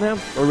stuck on him,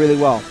 or really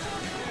well.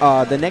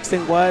 The next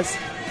thing was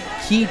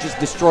he just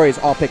destroys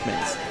all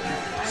Pikmins.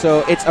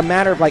 So it's a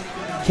matter of like,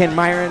 can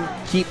Myron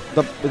keep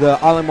the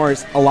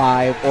Olimars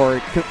alive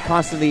or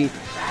constantly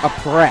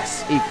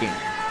oppress Eking?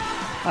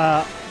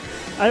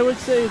 I would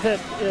say that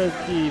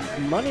the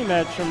money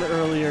match from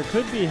earlier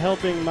could be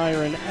helping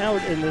Myron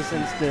out in this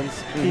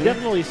instance. He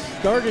definitely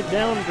started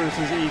down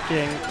versus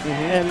Eking,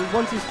 and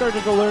once he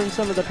started to learn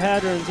some of the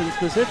patterns and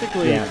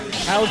specifically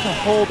how to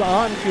hold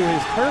on to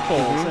his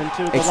purples and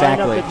to the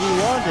lineup that he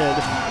wanted,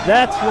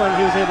 that's when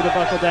he was able to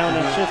buckle down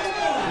and shift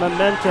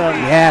momentum.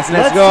 Yes,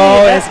 let's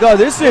go. Let's go.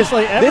 This is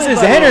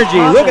energy.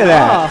 Look at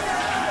that.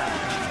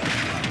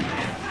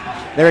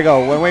 There we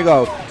go. When we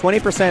go,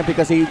 20%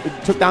 because he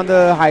took down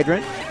the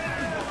hydrant.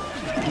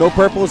 No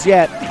purples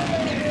yet.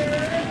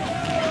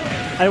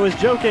 I was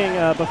joking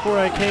before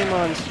I came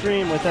on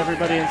stream with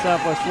everybody in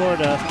Southwest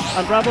Florida.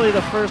 I'm probably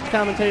the first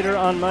commentator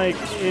on mic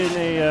in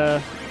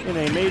a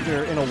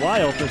major in a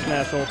while for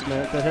Smash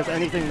Ultimate that has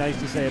anything nice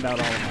to say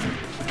about all of them.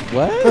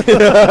 What?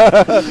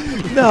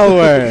 No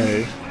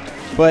way.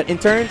 But in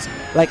turns,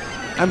 like,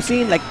 I'm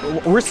seeing, like,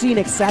 we're seeing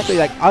exactly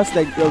like us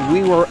that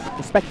we were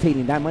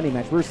spectating that money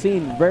match. We're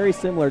seeing very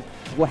similar to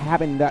what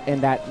happened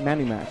in that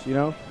money match, you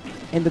know?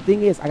 And the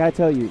thing is, I gotta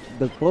tell you,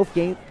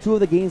 two of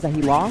the games that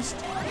he lost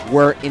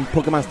were in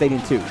Pokemon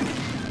Stadium 2.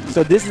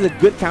 So this is a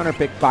good counter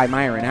pick by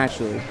Myron,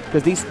 actually,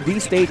 because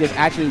these stages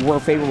actually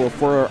were favorable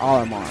for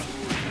Olimar.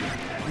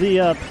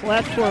 The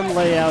platform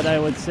layout, I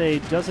would say,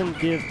 doesn't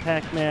give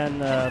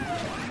Pac-Man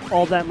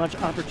all that much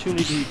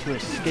opportunity to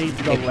escape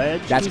the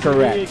ledge. That's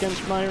correct.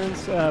 Against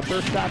Myron's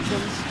burst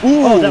options.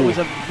 Ooh. Oh, that was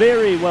a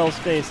very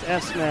well-spaced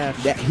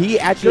F-smash. Yeah, he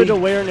actually good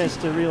awareness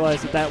to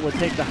realize that would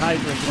take the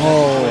hydrant.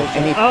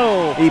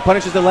 And he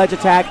punishes the ledge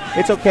attack.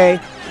 It's okay.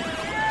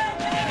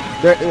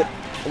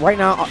 Right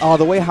now,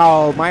 the way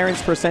how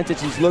Myron's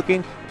percentage is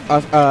looking,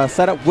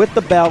 set up with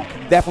the belt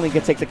definitely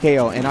can take the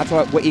KO, and that's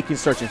what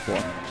Eking's searching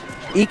for.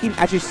 Eking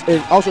actually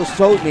also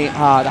showed me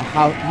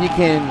how he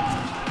can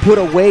put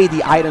away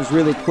the items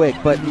really quick,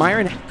 but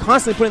Myron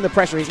constantly putting the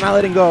pressure. He's not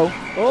letting go.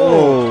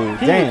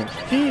 Damn.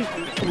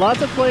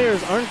 Lots of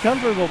players aren't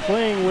comfortable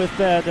playing with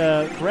that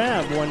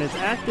grab when it's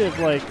active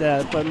like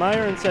that, but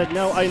Myron said,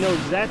 no, I know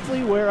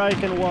exactly where I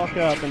can walk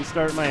up and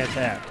start my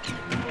attack.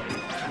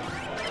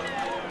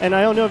 And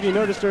I don't know if you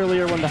noticed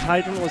earlier when the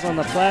hydrant was on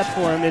the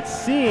platform, it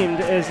seemed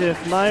as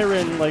if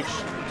Myron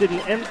did an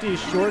empty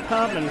short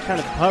hop and kind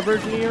of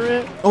hovered near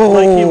it,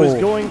 like he was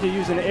going to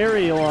use an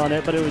aerial on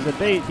it, but it was a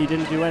bait. He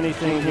didn't do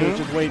anything. He was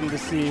just waiting to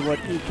see what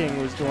Eking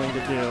was going to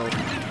do.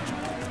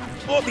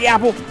 Oh, the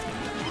apple.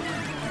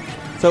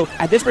 So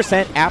at this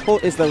percent, apple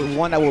is the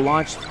one that will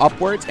launch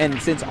upwards, and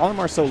since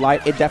Olimar is so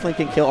light, it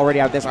definitely can kill already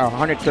at this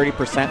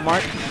 130%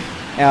 mark.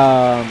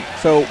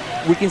 So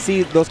we can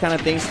see those kind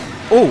of things.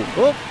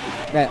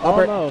 That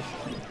upper. Almost.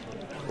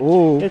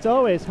 Ooh. It's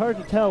always hard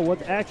to tell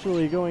what's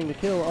actually going to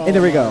kill all. And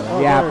there we go.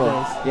 The apple.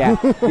 Yeah.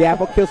 The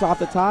apple kills off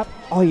the top.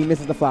 Oh, he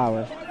misses the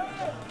flower.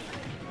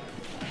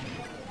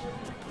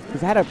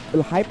 He's had a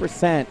high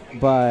percent,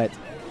 but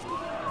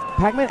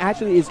Pac-Man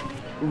actually is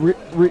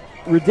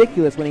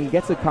ridiculous when he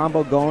gets a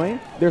combo going.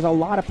 There's a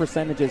lot of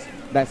percentages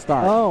that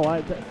start. Oh,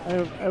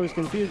 I was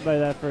confused by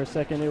that for a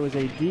second. It was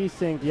a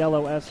desynced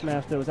yellow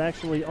S-smash that was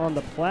actually on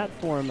the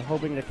platform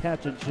hoping to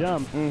catch a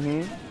jump.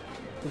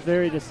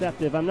 Very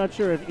deceptive. I'm not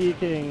sure if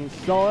Eking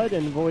saw it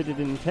and avoided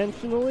it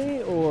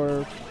intentionally,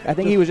 or I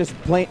think he was just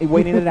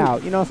waiting it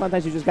out. You know,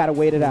 sometimes you just gotta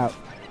wait it out.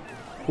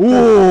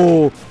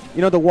 Ooh!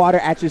 You know, the water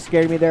actually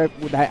scared me there.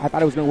 I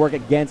thought it was gonna work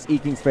against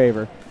Eking's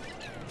favor.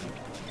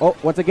 Oh,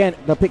 once again,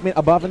 the Pikmin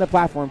above in the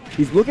platform.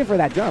 He's looking for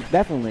that jump,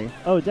 definitely.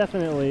 Oh,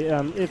 definitely.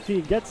 If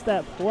he gets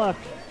that pluck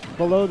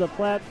below the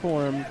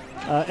platform,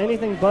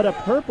 anything but a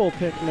purple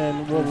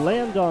Pikmin will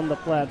land on the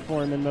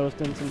platform in most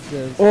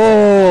instances.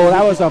 Oh,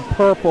 that was a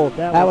purple.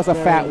 That was a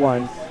fat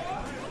one.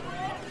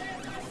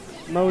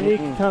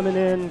 Monique coming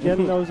in,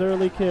 getting those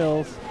early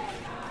kills.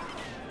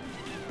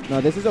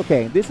 No, this is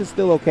okay. This is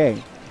still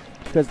okay.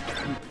 Because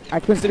I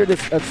consider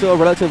this still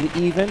relatively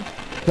even.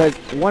 Because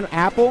one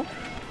apple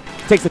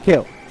takes a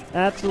kill.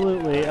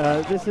 Absolutely.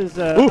 This is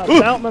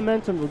about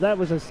momentum. That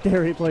was a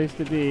scary place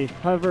to be.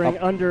 Hovering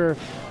under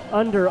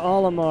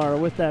Olimar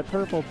with that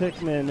purple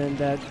Pikmin and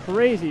that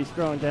crazy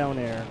strong down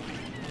air.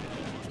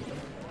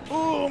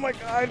 Oh my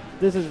god.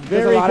 This is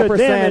very good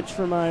damage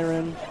from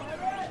Myron.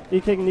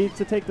 Eking needs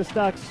to take the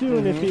stock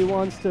soon if he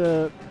wants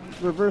to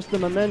reverse the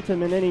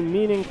momentum in any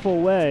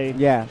meaningful way.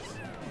 Yes.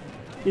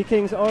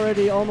 Eking's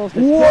already almost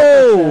at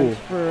 12%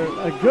 for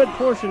a good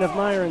portion of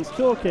Myron's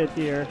toolkit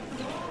here.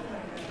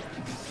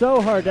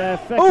 So hard to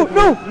effectively...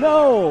 Oh,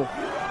 no!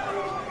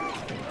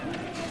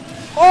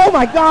 Oh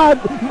my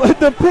god!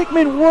 The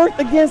Pikmin worked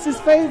against his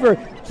favor,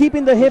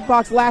 keeping the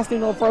hitbox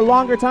lasting for a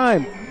longer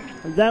time.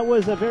 That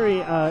was a very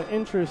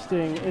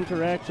interesting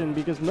interaction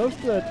because most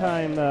of the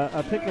time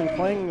a Pikmin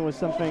playing with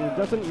something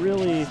doesn't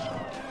really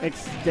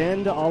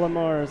extend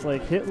Olimar's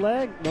hit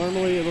lag.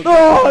 Normally it looks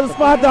the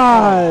spot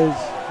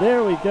dodge!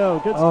 There we go.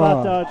 Good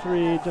spot dodge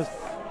read. Just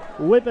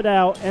whip it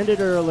out, end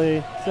it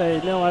early, say,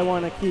 no, I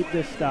want to keep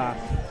this stock.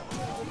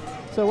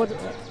 So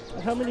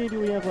how many do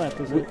we have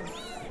left? Is it?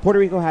 Puerto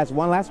Rico has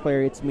one last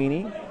player. It's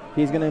Meanie.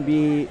 He's going to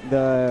be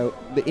the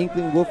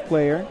Inkling Wolf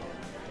player.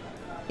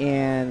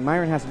 And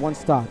Myron has one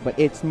stock, but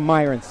it's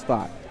Myron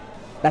stock.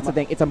 That's the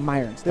thing. It's a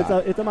Myron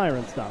stock. It's a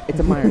Myron stock. It's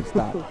a Myron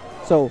stock.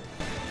 So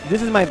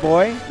this is my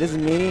boy. This is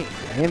Meanie.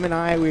 Him and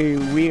I,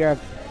 we are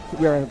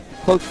a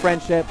close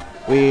friendship.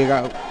 We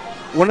got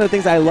one of the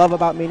things I love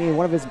about Meanie,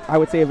 one of his, I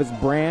would say, of his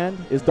brand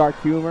is dark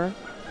humor.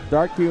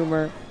 Dark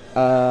humor.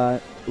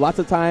 Lots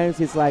of times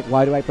he's like,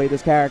 "Why do I play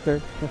this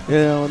character?"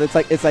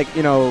 It's like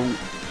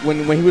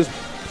when he was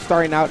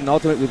starting out in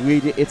Ultimate with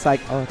Ouija, it's like,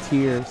 oh,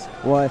 tears.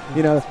 What?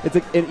 It's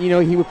like,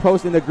 he would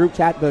post in the group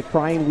chat the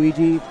crying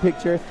Ouija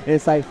picture, and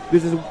it's like,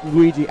 this is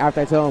Ouija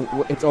after I tell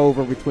him it's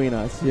over between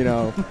us.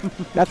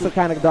 That's the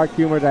kind of dark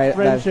humor that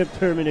friendship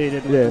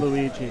terminated with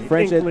Luigi.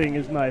 Inkling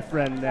is my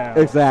friend now.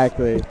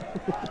 Exactly.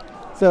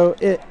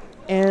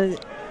 And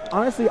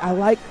honestly, I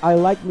like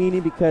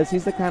Meanie because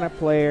he's the kind of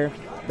player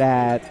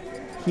that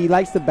he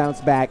likes to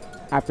bounce back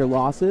after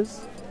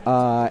losses.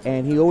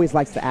 And he always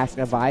likes to ask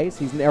advice.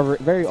 He's never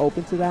very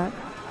open to that.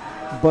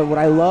 But what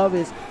I love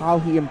is how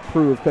he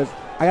improved, because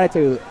I got to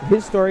tell you,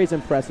 his story is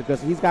impressive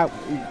because he's got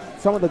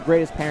some of the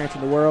greatest parents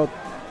in the world.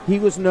 He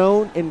was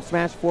known in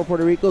Smash 4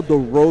 Puerto Rico, the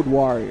Road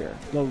Warrior.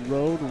 The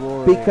Road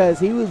Warrior. Because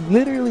he would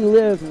literally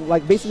live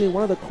like basically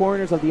one of the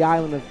corners of the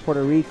island of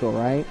Puerto Rico,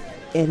 right?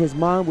 And his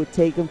mom would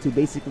take him to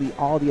basically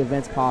all the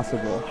events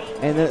possible.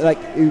 And there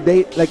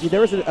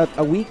was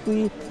a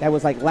weekly that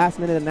was like last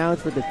minute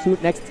announced for the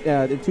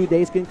 2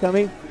 days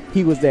coming.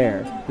 He was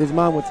there. His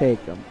mom would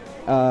take him.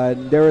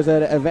 There was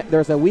an event. There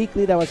was a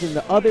weekly that was in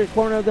the other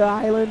corner of the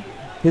island.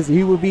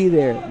 He would be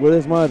there with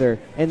his mother,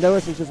 and there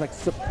was just like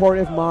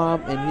supportive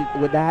mom, and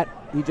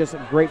he's just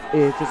a great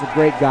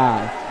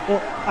guy. Well,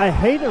 I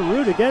hate to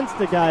root against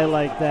a guy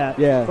like that,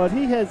 but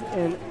he has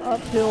an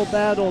uphill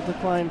battle to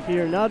climb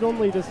here. Not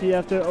only does he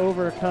have to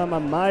overcome a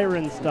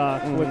Myron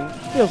stock, which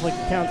feels like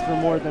it counts for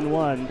more than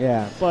one,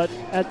 but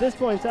at this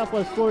point,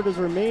 Southwest Florida's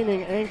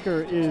remaining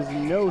anchor is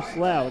no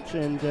slouch,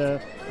 and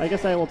I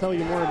guess I will tell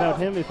you more about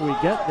him if we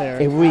get there.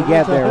 If we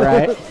get there,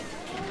 right?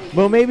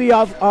 Well, maybe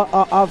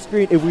off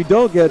screen, if we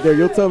don't get there,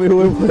 you'll tell me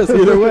who it was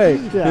either way,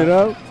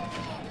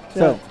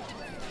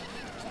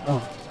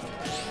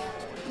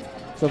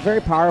 So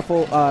very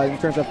powerful in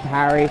terms of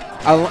parry.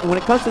 When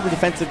it comes to the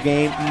defensive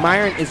game,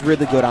 Myron is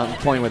really good on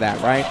point with that,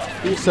 right?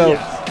 So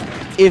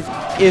if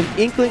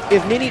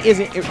Meanie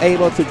isn't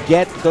able to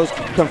get those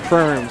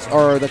confirms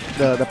or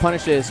the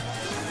punishes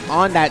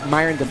on that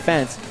Myron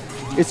defense,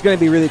 it's going to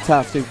be really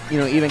tough to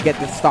even get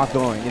this stock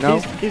going.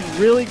 He's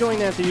really going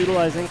to have to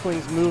utilize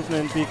Inkling's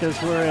movement, because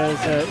whereas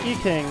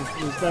E-King,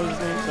 is that his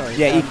name? Sorry.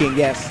 Yeah, E-King,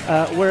 yes.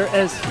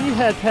 Whereas he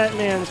had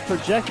Pac-Man's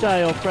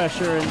projectile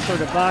pressure and sort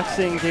of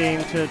boxing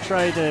game to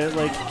try to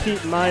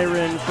keep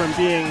Myron from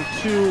being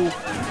too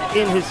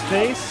in his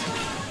face,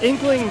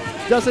 Inkling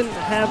doesn't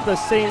have the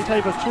same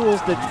type of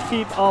tools that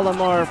keep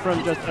Olimar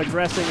from just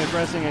aggressing,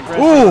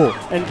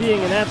 and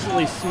being an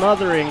absolutely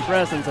smothering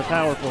presence of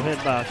powerful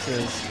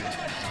hitboxes.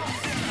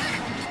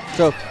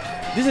 So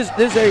this is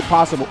very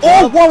possible.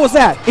 Oh, what was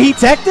that? He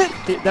teched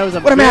it? That was a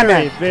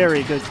very,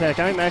 very good tech.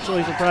 I'm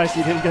actually surprised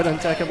he didn't get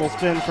untechable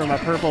spin from a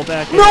purple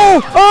back.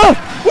 No! Oh!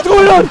 What's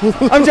going on?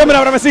 I'm jumping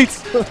out of my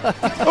seats.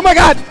 Oh my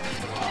God!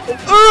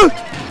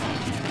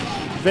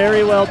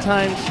 Very well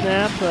timed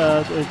snap.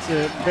 It's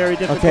very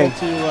difficult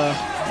to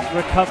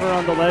recover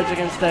on the ledge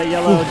against that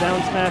yellow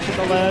down smash at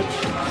the ledge.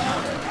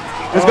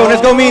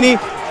 Let's go, Meanie.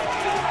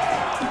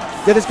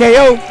 Get this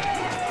KO.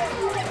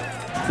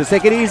 Just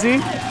take it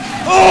easy.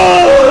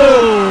 Oh!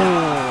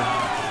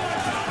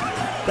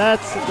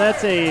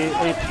 That's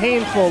a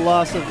painful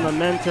loss of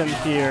momentum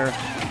here.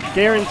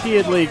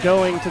 Guaranteedly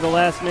going to the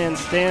last man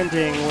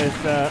standing with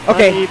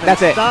uneven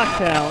stock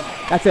count.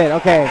 That's it.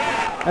 Okay,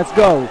 let's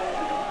go.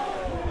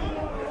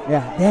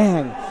 Yeah,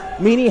 dang.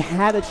 Meanie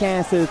had a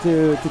chance to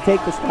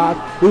take the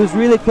stock. It was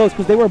really close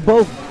because they were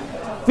both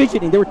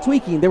fidgeting. They were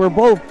tweaking. They were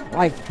both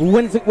like,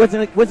 when's it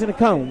gonna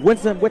come?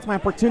 What's my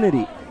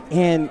opportunity?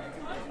 And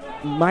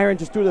Myron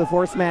just threw the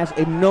forward smash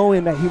and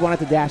knowing that he wanted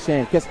to dash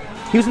in because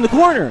he was in the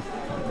corner.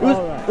 It was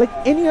like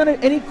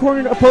any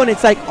cornered opponent,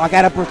 it's like, I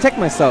gotta protect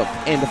myself,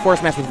 and the forward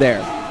smash was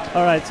there.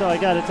 All right, so I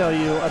gotta tell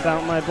you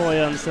about my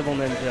boy on Civil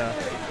Ninja.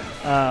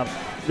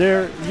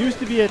 There used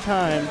to be a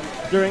time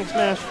during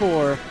Smash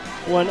 4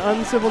 when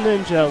Uncivil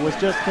Ninja was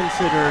just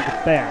considered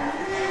bad.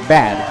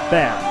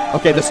 Bad.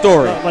 Okay, the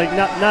story.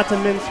 Not to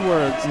mince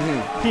words.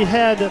 Mm-hmm. He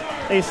had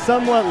a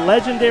somewhat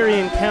legendary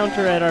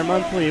encounter at our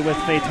monthly with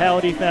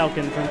Fatality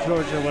Falcon from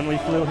Georgia when we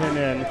flew him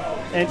in,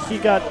 and he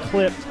got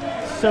clipped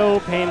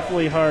so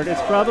painfully hard.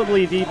 It's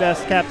probably the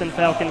best Captain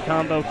Falcon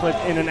combo clip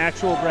in an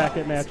actual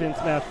bracket match in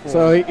Smash 4.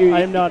 So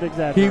I am not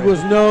exaggerating. He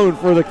was known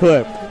for the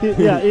clip. He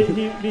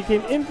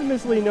became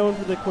infamously known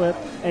for the clip,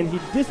 and he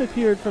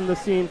disappeared from the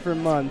scene for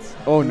months.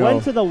 Oh, no.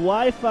 Went to the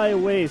Wi-Fi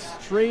waste,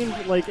 trained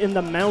in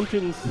the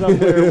mountains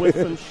somewhere with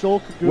some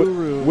Shulk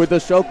gurus. With the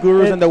Shulk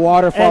gurus and the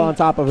waterfall on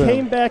top of him.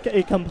 Came back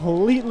a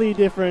completely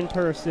different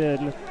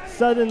person.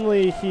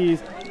 Suddenly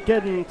he's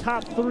getting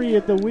top 3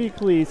 at the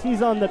weeklies.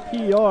 He's on the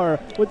PR.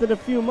 Within a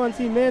few months,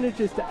 he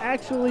manages to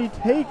actually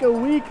take a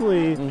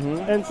weekly,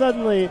 and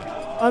suddenly,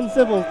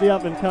 Uncivil's the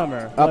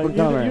up-and-comer.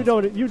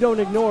 You don't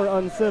ignore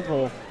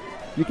Uncivil.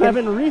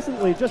 Kevin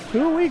recently, just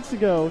 2 weeks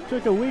ago,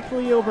 took a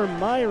weekly over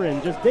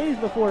Myron, just days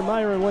before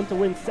Myron went to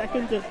win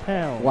second at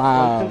Pound.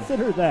 Wow. So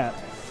consider that.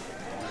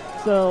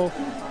 So,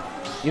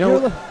 you're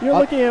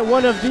looking at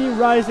one of the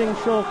rising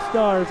Shulk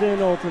stars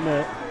in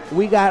Ultimate.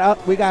 We got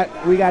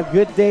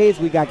good days.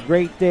 We got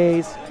great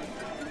days.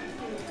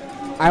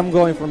 I'm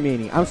going for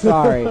Meanie. I'm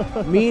sorry.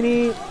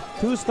 Meanie,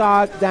 2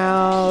 stock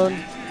down.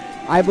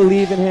 I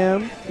believe in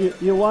him.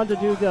 You want to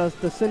do the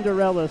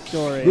Cinderella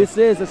story. This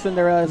is a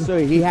Cinderella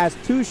story. He has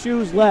 2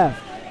 shoes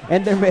left,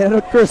 and they're made out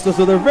of crystal,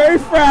 so they're very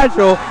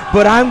fragile,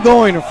 but I'm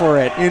going for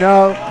it, you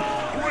know?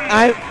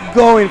 I'm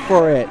going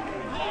for it.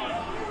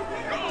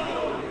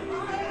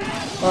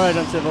 All right,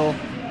 Uncivil.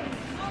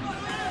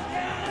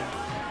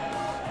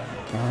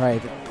 All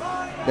right.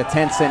 The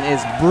tension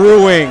is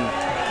brewing.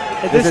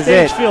 This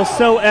stage feels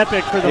so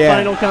epic for the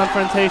final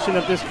confrontation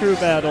of this crew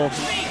battle.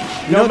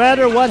 No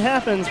matter what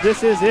happens,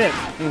 this is it.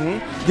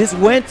 This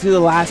went to the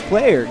last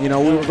player. You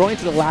know, we were going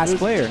to the last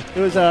player. It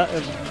was a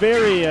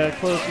very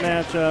close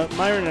match.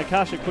 Myron and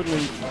Akashic put in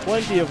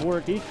plenty of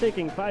work, each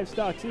taking 5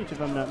 stocks each, if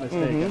I'm not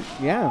mistaken.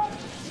 Yeah.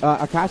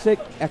 Akashic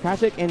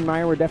and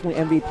Myron were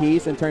definitely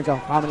MVPs in terms of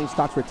how many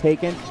stocks were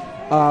taken.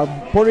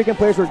 Puerto Rican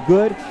players were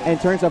good in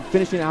terms of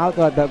finishing out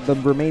the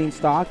remaining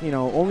stock. You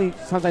know, only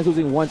sometimes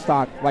losing 1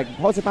 stock. Like,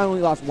 Jose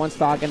only lost 1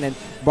 stock and then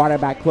brought it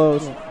back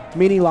close.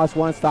 Meanie lost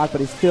 1 stock,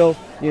 but it's still,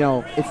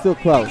 it's still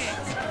close.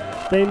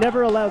 They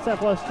never allowed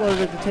Southwest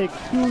Florida to take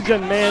too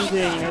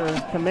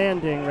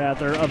commanding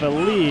of a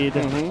lead.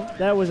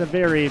 That was a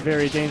very,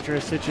 very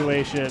dangerous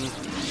situation.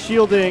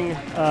 Shielding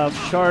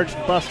charged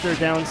buster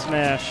down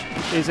smash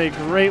is a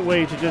great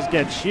way to just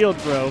get shield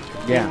broke.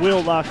 Yeah. It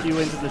will lock you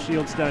into the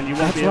shield stun. You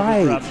won't be able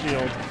to drop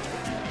shield.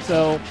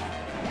 So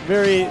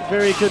very,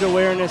 very good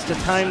awareness to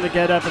time the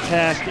get-up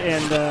attack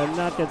and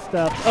not get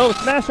stuffed. Oh,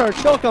 smash art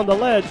choke on the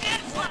ledge.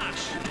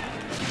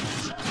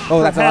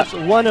 Oh, perhaps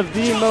one of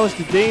the most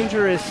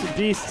dangerous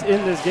beasts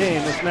in this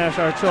game, the Smash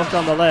R choke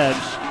on the ledge.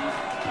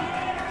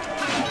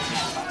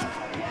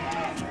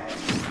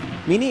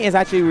 Meanie is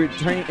actually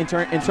returning in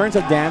terms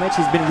of damage.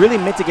 He's been really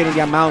mitigating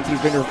the amount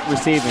he's been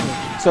receiving.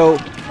 So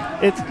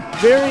it's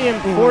very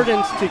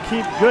important to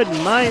keep good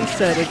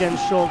mindset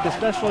against Shulk,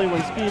 especially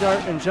when speed art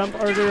and jump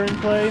art are in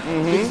play,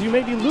 because you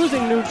may be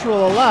losing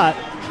neutral a lot,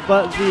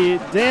 but the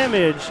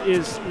damage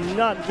is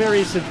not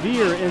very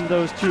severe in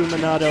those 2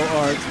 Monado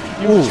arts.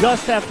 You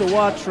just have to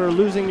watch for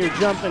losing your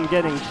jump and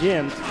getting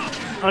gimped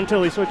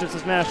until he switches to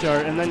Smash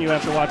Art, and then you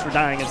have to watch for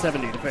dying at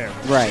 70 to fair.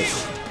 Right.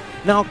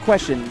 Now,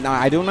 question. Now,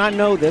 I do not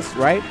know this,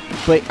 right?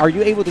 But are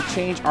you able to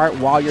change art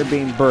while you're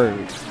being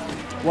buried?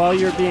 While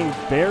you're being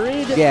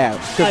buried? Yeah.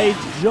 I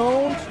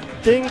don't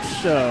think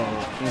so.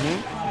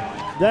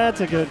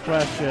 That's a good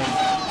question.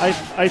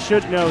 I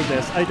should know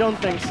this. I don't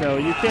think so.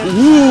 You can't.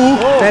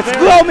 Let's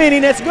go, Meanie.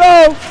 Let's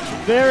go.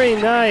 Very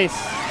nice.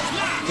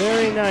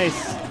 Very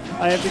nice.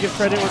 I have to give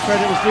credit where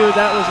credit was due.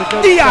 That was a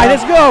good DI,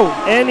 let's go.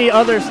 Any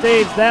other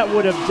stage, that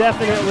would have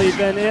definitely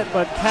been it.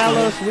 But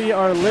Kalos, we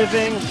are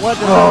living. What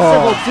does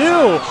Uncivil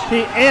do?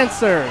 He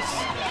answers.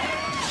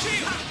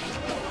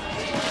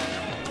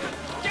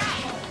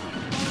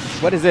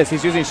 What is this?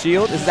 He's using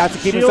shield? Is that to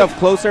keep himself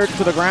closer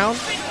to the ground?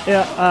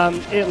 Yeah,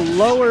 it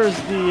lowers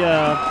the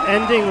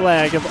ending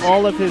lag of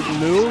all of his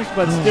moves,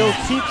 but still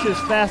keeps his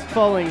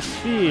fast-falling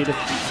speed,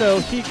 so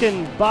he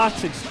can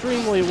box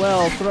extremely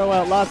well, throw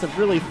out lots of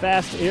really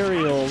fast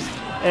aerials,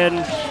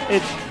 and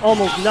it's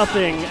almost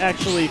nothing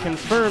actually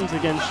confirms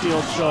against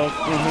Shield Shulk.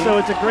 So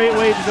it's a great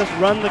way to just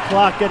run the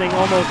clock, getting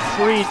almost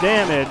free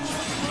damage.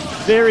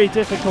 Very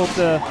difficult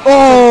to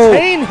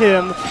contain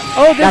him.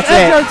 Oh, this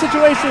edge-guard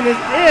situation is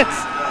it!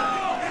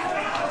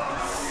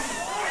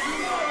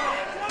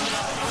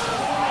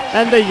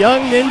 And the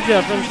young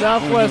ninja from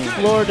Southwest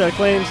Florida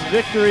claims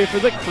victory for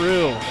the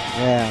crew.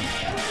 Yeah.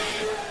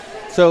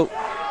 So,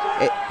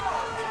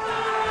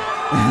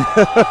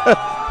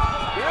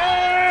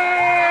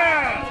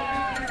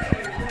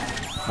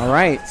 all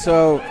right.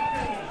 So,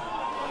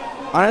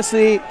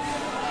 honestly,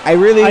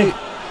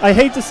 I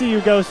hate to see you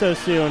go so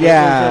soon.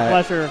 Yeah. It was a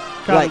pleasure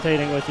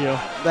commentating with you.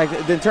 Like,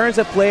 in terms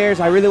of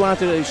players, I really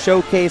wanted to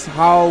showcase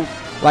how,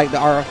 like,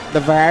 the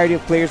variety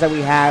of players that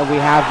we have. We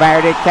have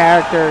variety of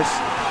characters.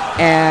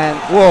 And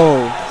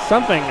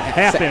something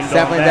happened.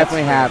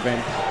 Definitely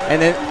happened.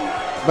 And then,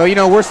 but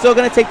we're still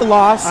gonna take the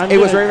loss. It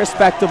was very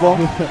respectable,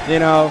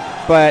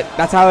 But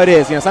that's how it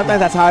is. Sometimes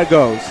that's how it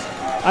goes.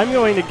 I'm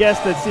going to guess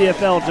that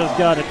CFL just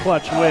got a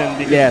clutch win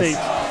because they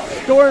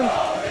stormed.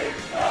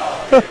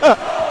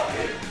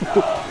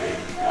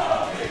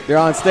 They're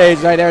on stage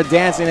right there,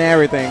 dancing and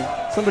everything.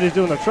 Somebody's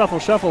doing the truffle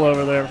shuffle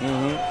over there.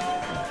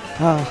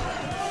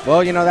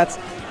 Well, that's.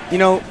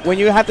 When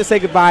you have to say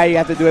goodbye, you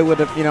have to do it with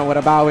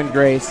a bow and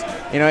grace.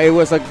 It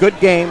was a good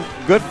game,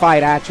 good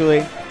fight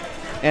actually,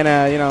 and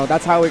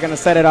that's how we're gonna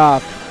set it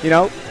off.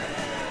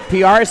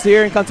 PR is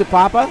here in Come to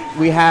Papa.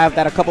 We have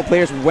that a couple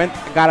players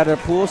got out of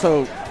the pool,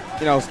 so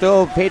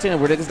still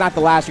patient. It's not the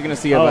last you're going to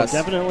see of us.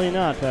 Definitely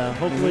not.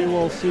 Hopefully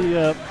we'll see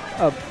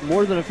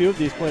more than a few of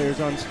these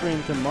players on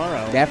stream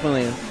tomorrow.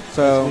 Definitely.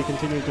 So we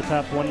continue to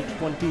top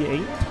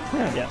 128.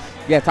 Yeah. Yes.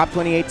 Yeah, top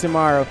 28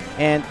 tomorrow.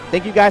 And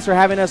thank you guys for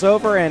having us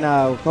over, and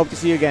hope to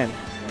see you again.